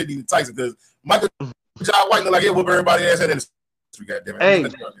level of 50 than Tyson because Michael Jai White look like he'll whoop everybody ass in the industry. Goddamn it. Hey,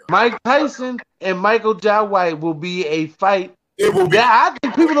 Mike Tyson and Michael Jai White will be a fight. It will be. Yeah, I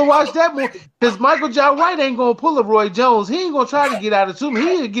think people will watch that more because Michael Jai White ain't gonna pull a Roy Jones. He ain't gonna try to get out of two.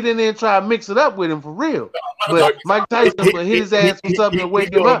 He'll get in there and try to mix it up with him for real. But Mike Tyson will hit his ass with something to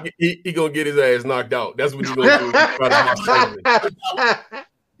wake him up. He gonna get his ass knocked out. That's what he's gonna do.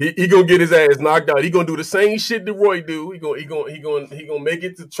 He gonna get his ass knocked out. He gonna do the same shit that Roy do. He gonna make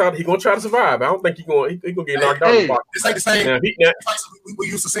it to try. He gonna try to survive. I don't think he gonna get knocked out. It's like the same we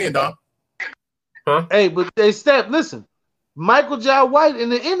used to seeing, Don. Huh? Hey, but Steph, listen. Michael Jai White in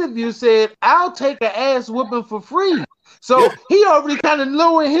the interview said, "I'll take an ass whooping for free." So he already kind of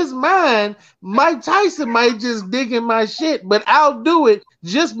know in his mind, Mike Tyson might just dig in my shit, but I'll do it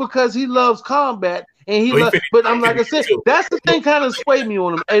just because he loves combat. And but I'm like I said, that's the thing kind of swayed me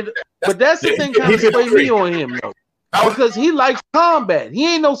on him. But that's the thing kind of swayed me on him though, because he likes combat. He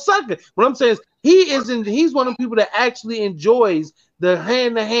ain't no sucker. What I'm saying is, he's one of the people that actually enjoys the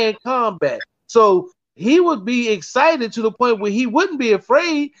hand-to-hand combat. So he would be excited to the point where he wouldn't be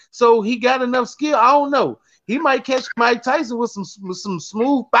afraid. So he got enough skill. I don't know. He might catch Mike Tyson with some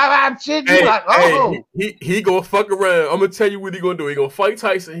smooth shit. Hey, like, oh, he gonna fuck around. I'm gonna tell you what he gonna do. He gonna fight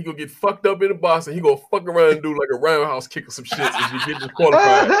Tyson. He gonna get fucked up in the box, and he gonna fuck around and do like a roundhouse kick or some shit if you get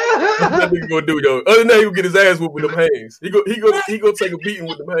disqualified. That's what he gonna do, though. Other than that, he gonna get his ass whooped with them hands. He gonna take a beating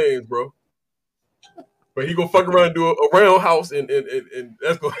with them hands, bro. But he gonna fuck around and do a roundhouse, and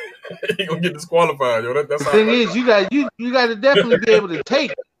that's gonna he gonna get disqualified, yo. That's the thing is, you got to definitely be able to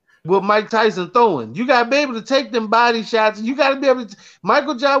take what Mike Tyson throwing. You got to be able to take them body shots. You got to be able to.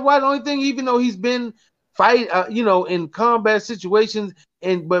 Michael Jai White, only thing, even though he's been in combat situations,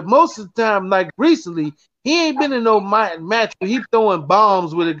 but most of the time, like recently, he ain't been in no match where he's throwing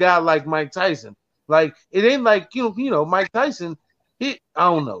bombs with a guy like Mike Tyson. Like it ain't like Mike Tyson. I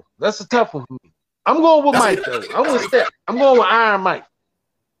don't know. That's a tough one for me. I'm going with Mike though. I'm going with Iron Mike.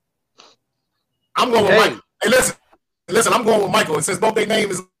 I'm going with Mike. Hey, listen. I'm going with Michael. And since both their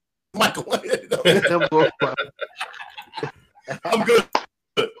name is Michael, I'm good.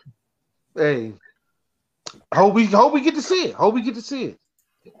 Hey, hope we get to see it.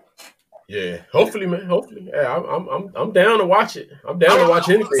 Yeah, hopefully, man. Hopefully, yeah, I'm down to watch it. I'm down to watch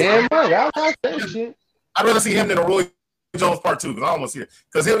anything. Damn right, I'll watch that shit. I'd rather see him than a Roy Jones Part 2 because I don't want to see it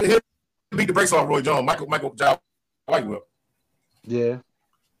because he'll beat the brakes off Roy Jones. Michael Jai White will. Yeah.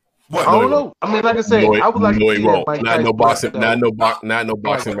 What? I don't know. I mean, like I said, I would like to see that Mike not Tyson no boxing, match, not no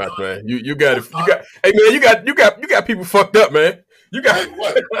boxing match, man. You got it. Hey man, you got people fucked up, man. You got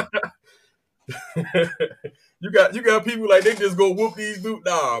you got people like they just go whoop these dudes.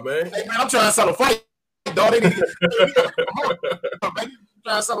 Nah, man. Hey man, I'm trying to sell a fight, dog. They need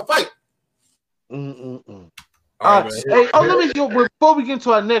trying to sell a fight. Right, hey, let me go before we get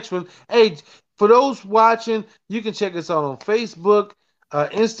into our next one. Hey, for those watching, you can check us out on Facebook,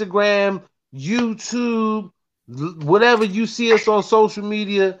 Instagram, YouTube, whatever you see us on social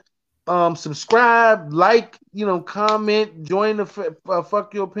media. Subscribe, like, comment, join the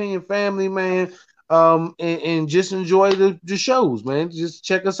Fuck Your Opinion family, man. And just enjoy the shows, man. Just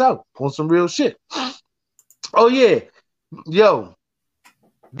check us out on some real shit. Oh yeah, yo.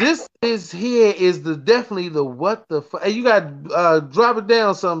 This is definitely the what the fuck. Hey, you got drop it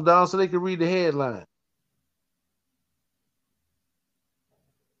down something, Don, so they can read the headline.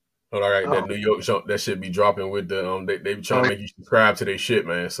 All right, that New York jump that should be dropping with the they be trying to make you subscribe to their shit,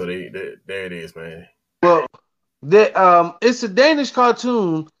 man. So they there it is, man. Well, it's a Danish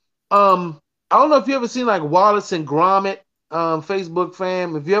cartoon. I don't know if you ever seen like Wallace and Gromit, Facebook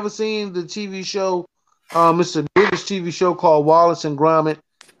fam. If you ever seen the TV show, it's a British TV show called Wallace and Gromit.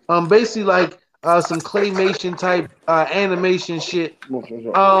 Basically like some claymation type animation shit. Can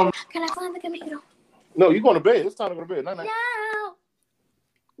I find the computer? No, you going to bed. It's time to go to bed. No.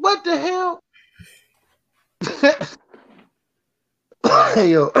 What the hell?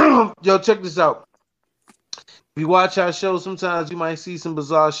 Hey, yo, check this out. If you watch our show, sometimes you might see some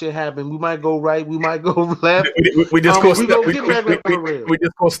bizarre shit happen. We might go right, we might go left. We just go step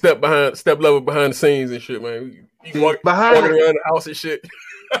level behind the scenes and shit, man. You walking around the house and shit.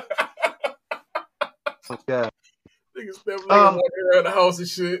 Okay. Nigga step level walking around the house and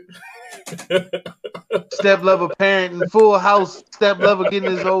shit. Step level parenting, Full House. Step level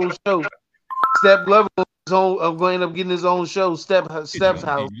getting his own show. Step level going to end up getting his own show. Step's house.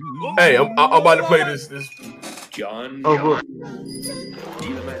 Hey, I'm about to play this. John Dillermand.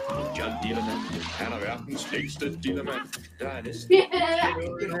 Han verdens længste dillermand. Der næsten ikke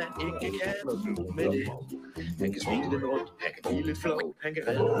kan noget med det. Han kan smile lidt rundt, han kan blive lidt flov. Han kan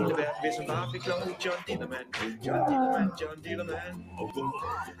redde hele verden, hvis han bare fik lov. John Dillermand.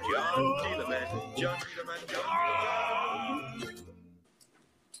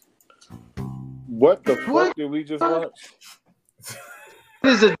 What the fuck did we just watch? It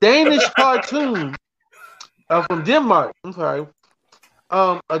is a Danish cartoon from Denmark. I'm sorry.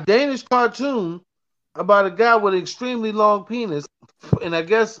 A Danish cartoon about a guy with an extremely long penis, and I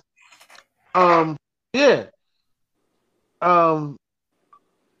guess, and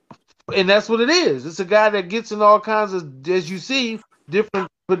that's what it is. It's a guy that gets in all kinds of, as you see, different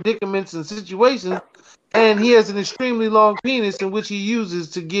predicaments and situations, and he has an extremely long penis in which he uses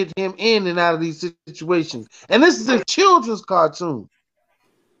to get him in and out of these situations. And this is a children's cartoon.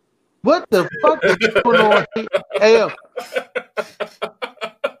 What the fuck is going on here? Hey,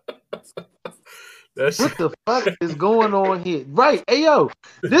 what the fuck is going on here? Right. Hey, yo,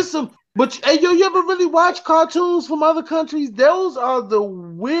 you ever really watch cartoons from other countries? Those are the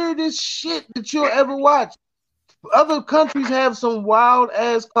weirdest shit that you'll ever watch. Other countries have some wild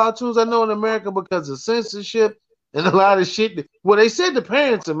ass cartoons. I know in America because of censorship and a lot of shit. Well, they said the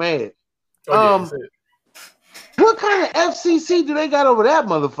parents are mad. What kind of FCC do they got over that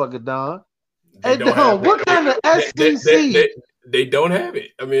motherfucker, Don? Hey, Don, what kind of FCC? They don't have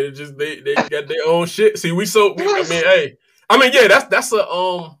it. I mean, it's just they got their own shit. See,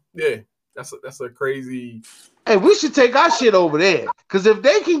 that's a crazy. Hey, we should take our shit over there because if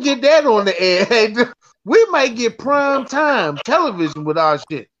they can get that on the air, we might get prime time television with our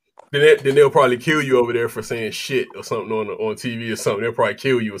shit. Then they'll probably kill you over there for saying shit or something on TV or something. They'll probably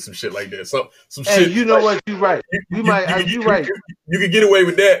kill you with some shit like that. Some hey, shit. You know what? You're right. You're right. You can get away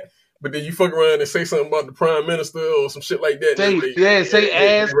with that, but then you fuck around and say something about the prime minister or some shit like that. Say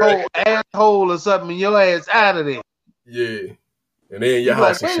asshole or something, and your ass out of there. Yeah, and then your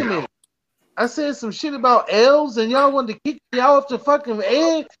house. Like, wait a minute. I said some shit about elves, and y'all wanted to kick y'all off the fucking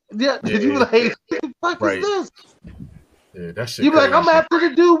air. You like, what the fuck is this? Yeah, that shit. You be like, I'm after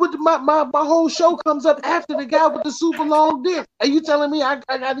the dude with my whole show comes up after the guy with the super long dick. Are you telling me I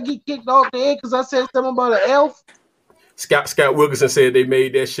got to get kicked off the air because I said something about an elf? Scott Wilkerson said they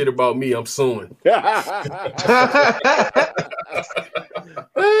made that shit about me. I'm suing.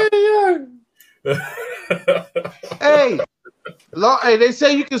 Hey, they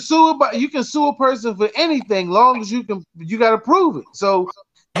say you can sue a person for anything, long as you got to prove it. So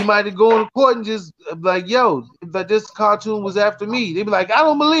you might go in court and just like, yo, but this cartoon was after me. They be like, I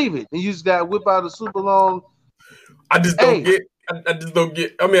don't believe it, and you just got to whip out a super long. I just don't get I just don't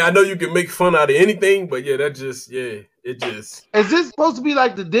get. I mean, I know you can make fun out of anything, but yeah, it just. Is this supposed to be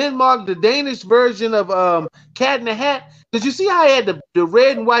like the Danish version of Cat in the Hat? Did you see how he had the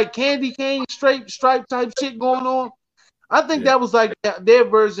red and white candy cane stripe type shit going on? I think that was like their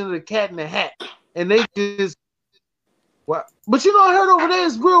version of the Cat in the Hat, and they just. Well, but you know, I heard over there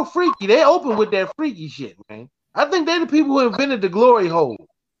is real freaky. They open with that freaky shit, man. I think they're the people who invented the glory hole.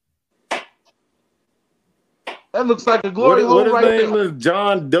 That looks like a glory hole right there. What his name is?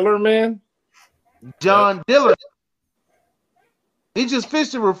 John Dillerman? John Dillon. He just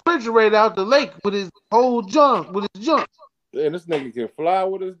fished the refrigerator out the lake with his whole junk, with his junk. And this nigga can fly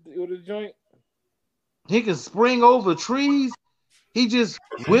with his joint. He can spring over trees. He just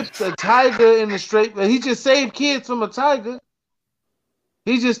whips a tiger in the straight. He just saved kids from a tiger.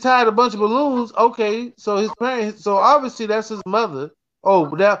 He just tied a bunch of balloons. Okay, so his parents. So obviously that's his mother.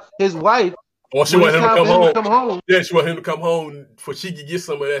 Oh, that his wife. Or she want him to come home. Yeah, she want him to come home for she could get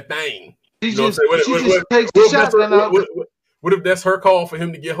some of that thing. She just takes the shotgun out. What if that's her call for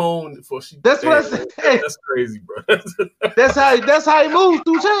him to get home before she? That's what I said. Hey, that's crazy, bro. that's how he moves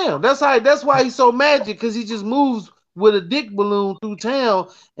through town. That's why he's so magic, because he just moves with a dick balloon through town.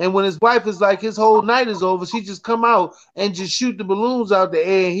 And when his wife is like, his whole night is over, she just come out and just shoot the balloons out the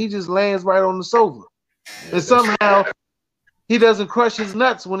air, and he just lands right on the sofa. Yeah, and somehow he doesn't crush his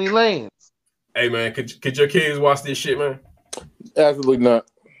nuts when he lands. Hey man, could your kids watch this shit, man? Absolutely not.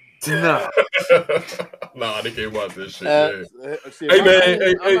 No. Nah, they can't watch this shit. Hey man,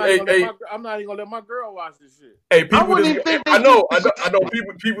 I'm not even gonna let my girl watch this shit. Hey, people, I know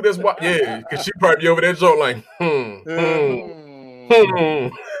people that's watch. Yeah, because she probably be over there joke like,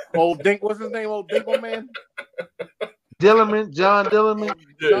 Old Dink, what's his name? Old Dinkle man. John Dillerman.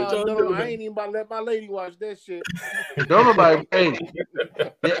 Yeah, John Dillerman. I ain't even about to let my lady watch that shit. Don't nobody. Hey,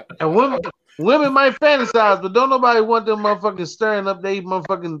 and women might fantasize, but don't nobody want them motherfucking stirring up their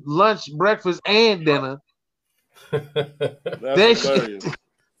motherfucking lunch, breakfast, and dinner. That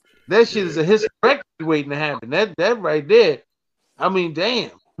shit is a hysterectomy waiting to happen. That right there. I mean,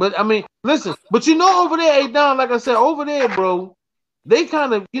 damn. But I mean, listen. But you know, over there, Don, like I said, over there, bro. They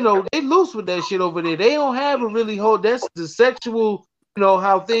kind of, they loose with that shit over there. They don't have a really that's the sexual,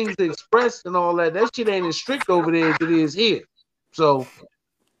 how things are expressed and all that. That shit ain't as strict over there as it is here. So,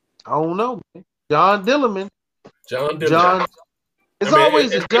 I don't know, man. John Dillerman. It's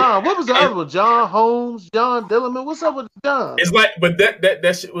always a John. What was the other one? John Holmes, John Dillerman. What's up with John? It's like, but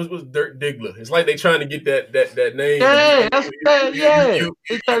that shit was Dirk Diggler. It's like they trying to get that name. Yeah, that's bad. Yeah,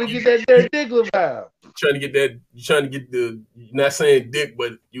 they trying to get that Dirk Diggler vibe. Trying to get the, not saying dick,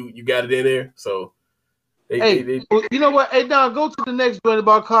 but you got it in there. So, you know what? Hey, Don, go to the next joint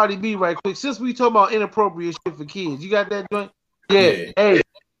about Cardi B right quick. Since we talk about inappropriate shit for kids, you got that joint? Yeah. Hey,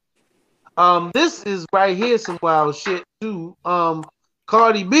 this is right here some wild shit too.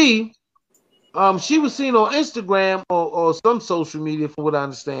 Cardi B, she was seen on Instagram or some social media, from what I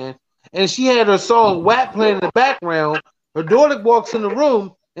understand, and she had her song WAP playing in the background. Her daughter walks in the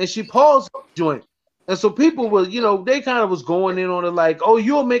room and she paused the joint. And so people were, they kind of was going in on it like, oh,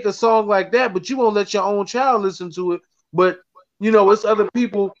 you'll make a song like that, but you won't let your own child listen to it. But, it's other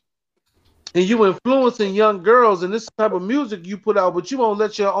people, and you influencing young girls, and this type of music you put out, but you won't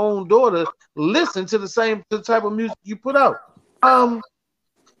let your own daughter listen to the type of music you put out. On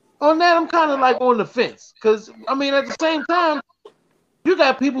that, I'm kind of like on the fence. Because, I mean, at the same time, you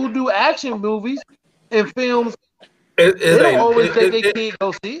got people who do action movies and films. They don't always let their kid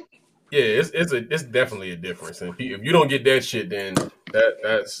go see it. Yeah, it's definitely a difference, and if you don't get that shit, then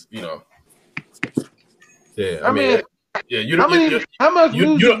that's Yeah, I mean, you don't. How much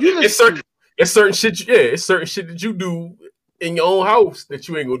music it's certain shit. Yeah, it's certain shit that you do in your own house that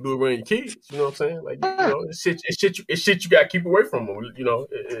you ain't gonna do around your kids. You know what I'm saying? Like, it's shit you gotta keep away from them.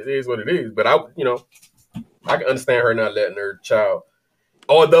 It is what it is. But I can understand her not letting her child.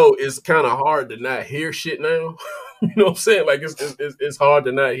 Although it's kind of hard to not hear shit now. You know what I'm saying? Like it's hard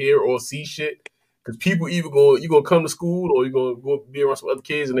to not hear or see shit, because people either you gonna come to school or you're gonna go be around some other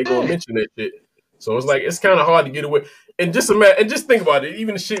kids and they gonna mention that shit. So it's like it's kind of hard to get away. And just think about it.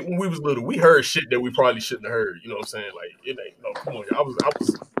 Even the shit when we was little, we heard shit that we probably shouldn't have heard. You know what I'm saying? Like it ain't come on. I was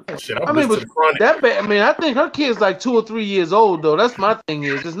shit. I mean, but I think her kid's like 2 or 3 years old though. That's my thing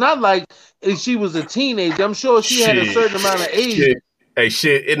is. It's not like if she was a teenager. I'm sure she had a certain amount of age. Shit. Hey,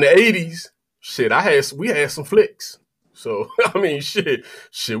 shit in the 80s. Shit, we had some flicks. So I mean, shit,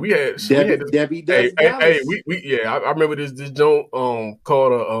 we had Debbie Does Dallas. I remember this joint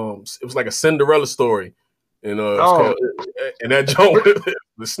called it was like a Cinderella story, and and that joint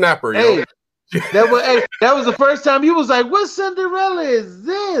the snapper. Hey, that was the first time you was like, "What Cinderella is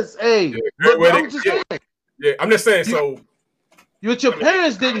this?" Hey, I'm just saying. So Your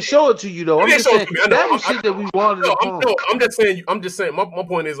parents didn't show it to you though. I'm just saying that was shit that we wanted. I'm just saying. My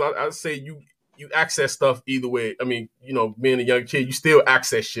point is, I say you access stuff either way. I mean, you know, being a young kid, you still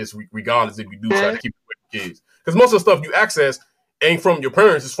access shit regardless if you do try to keep it with your kids. Because most of the stuff you access ain't from your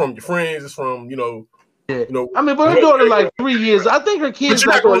parents. It's from your friends. It's from I mean, but her daughter like 3 years. I think her kid's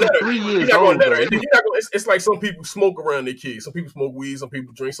like only 3 years old. It's like some people smoke around their kids. Some people smoke weed. Some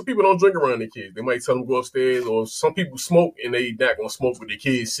people drink. Some people don't drink around their kids. They might tell them to go upstairs. Or some people smoke and they not gonna smoke with their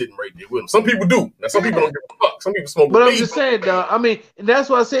kids sitting right there with them. Some people do. Now some people don't give a fuck. Some people smoke. But I'm just saying, dog. I mean, that's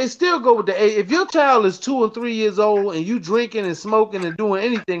why I say still go with the age. If your child is 2 and 3 years old and you drinking and smoking and doing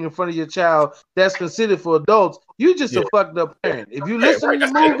anything in front of your child that's considered for adults, you just a fucked up parent. If you listen to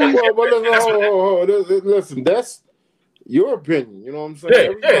the movies, listen, that's your opinion. You know what I'm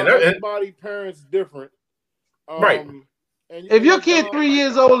saying? Everybody parents different. Right. If your kid 3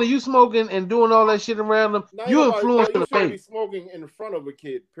 years old and you smoking and doing all that shit around them, you influencing the baby. Smoking in front of a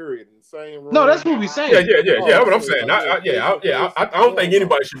kid, period. In the same room. No, that's what we saying. Yeah. That's what I'm saying. I don't think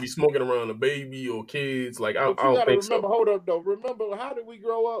anybody should be smoking around a baby or kids. Like I don't think so. Hold up, though. Remember, how did we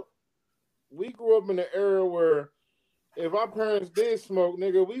grow up? We grew up in an era where if our parents did smoke,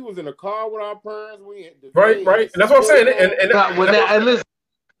 nigga, we was in a car with our parents. Right. And that's what I'm saying. And listen,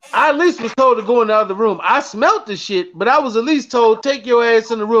 I at least was told to go in the other room. I smelt the shit, but I was at least told, take your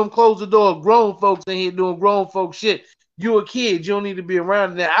ass in the room, close the door. Grown folks in here doing grown folk shit. You a kid, you don't need to be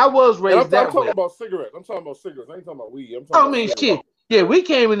around that. I was raised that way. I'm talking about cigarettes. I ain't talking about weed. Shit. Yeah, we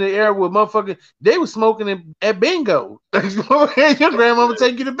came in the era where motherfuckers, they was smoking at bingo. Your grandmama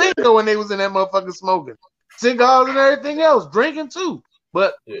take you to bingo when they was in that motherfucker smoking. Cigars and everything else, drinking too.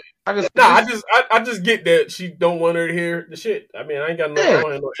 But I just get that she don't want her to hear the shit. I mean, I ain't got no. I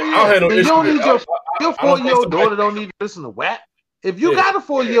don't have no issue. Your 4-year-old daughter don't need to listen to WAP. If you got a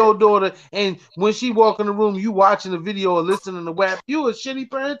 4-year-old daughter and when she walk in the room, you watching the video or listening to WAP, you a shitty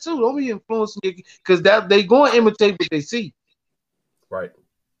parent too. Don't be influencing you because that they going to imitate what they see. Right.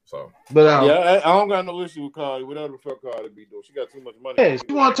 So, but I don't got no issue with Cardi. Whatever the fuck Cardi be doing, she got too much money. Yeah,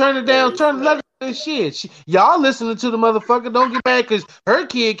 she want to turn it down, let her shit. Y'all listening to the motherfucker? Don't get mad because her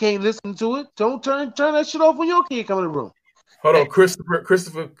kid can't listen to it. Don't turn that shit off when your kid come in the room. Hold on, Christopher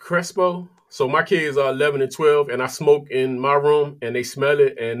Crespo. So my kids are 11 and 12, and I smoke in my room, and they smell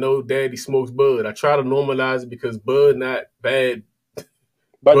it, and no daddy smokes bud. I try to normalize it because bud not bad.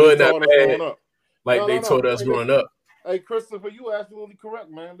 Bud not bad. Like they told us growing up. Hey, Christopher, you absolutely correct,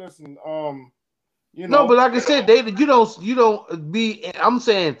 man. Listen, No, but like I said, you don't be. I'm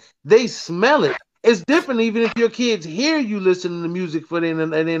saying they smell it. It's different even if your kids hear you listening to music in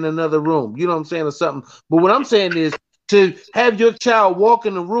another room. You know what I'm saying, or something. But what I'm saying is to have your child walk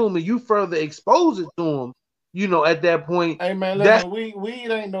in the room and you further expose it to them. You know, at that point. Hey man, listen, weed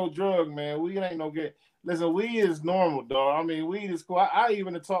ain't no drug, man. Weed ain't no good. Listen, weed is normal, dog. I mean, weed is cool. I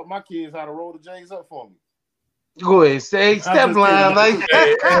even taught my kids how to roll the J's up for me. Go ahead, say step line like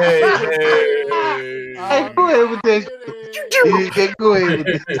hey, go ahead with this. Go ahead with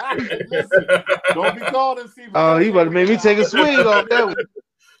this. Listen, don't be called and see. Oh, he about to make me take a swing off that one.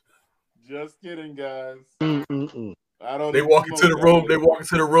 Just kidding, guys. I don't. They walk into the room. They walk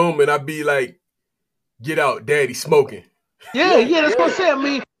into the room, and I be like, "Get out, Daddy smoking." Yeah, that's what I'm saying. I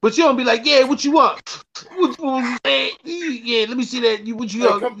mean, but you don't be like, "Yeah, what you want? Yeah, let me see that. What you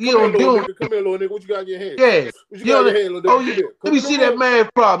got? Come here, little nigga. What you got in your head? Yeah. What you got in your head, little nigga? Let me see that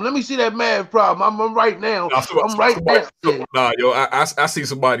math problem. I'm right now. I'm right now. Nah, yo, I see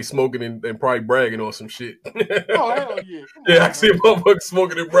somebody smoking and probably bragging on some shit. Oh, hell yeah. Yeah, I see a motherfucker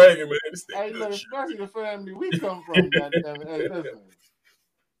smoking and bragging, man. Hey, look, especially the family we come from, goddamn it. Hey, listen.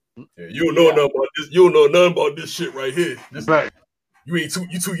 Yeah, you don't know nothing about this. You don't know nothing about this shit right here. Right. You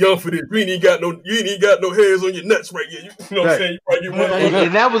too young for this. You ain't even got no hairs on your nuts right here. You know what I'm saying?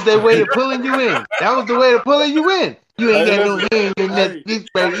 And that was their way of pulling you in. That was the way of pulling you in. You ain't got no hair in your nuts.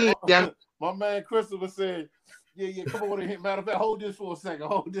 My man Christopher said, yeah, come on here. Matter of fact, hold this for a second.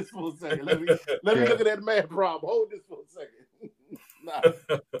 Let me look at that man problem. Hold this for a second. Nah.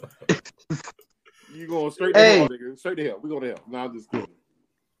 You going straight to hell, nigga. Straight to hell. We going to hell. Nah, I'm just kidding.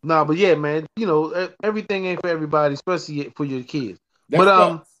 Nah, but yeah, man, you know, everything ain't for everybody, especially for your kids.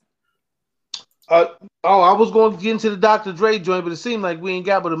 That's I was going to get into the Dr. Dre joint, but it seemed like we ain't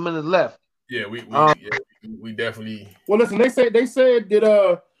got but a minute left. Yeah, we definitely. Well, listen, they said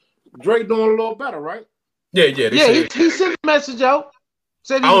that Dre doing a little better, right? Yeah. He sent a message out.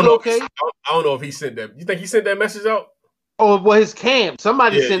 Said he was okay. I don't know if he sent that. You think he sent that message out? Oh, well, his camp.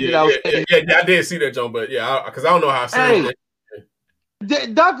 Somebody sent it out. Yeah, I did see that, John, but yeah, because I don't know how serious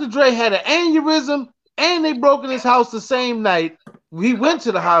that. Dr. Dre had an aneurysm and they broke in his house the same night. He went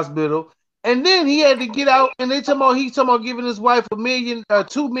to the hospital. And then he had to get out, and he's talking about giving his wife $1 million,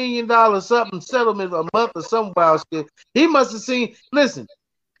 $2 million something settlement a month or some wild shit. He must have seen. Listen,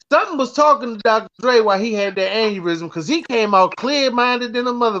 something was talking to Dr. Dre while he had that aneurysm because he came out clear-minded than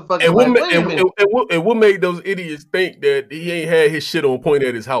a motherfucker. And what made those idiots think that he ain't had his shit on point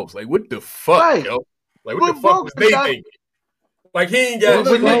at his house? Like, what the fuck, yo? Like, what the fuck was they thinking? Like, he ain't got.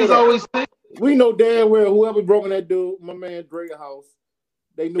 Niggas always think. We know damn well whoever broke in that dude, my man Dre house.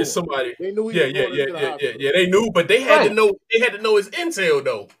 They knew it's somebody. They knew. Yeah. They knew, but they had to know. They had to know his intel,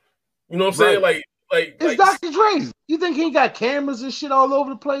 though. You know what I'm saying? Like it's Dr. Dre. You think he got cameras and shit all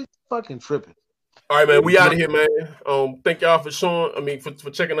over the place? Fucking tripping. All right, man. We out of here, man. Thank y'all for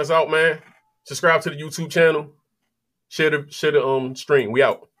for checking us out, man. Subscribe to the YouTube channel. Share the stream. We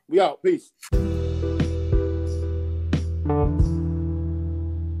out. Peace.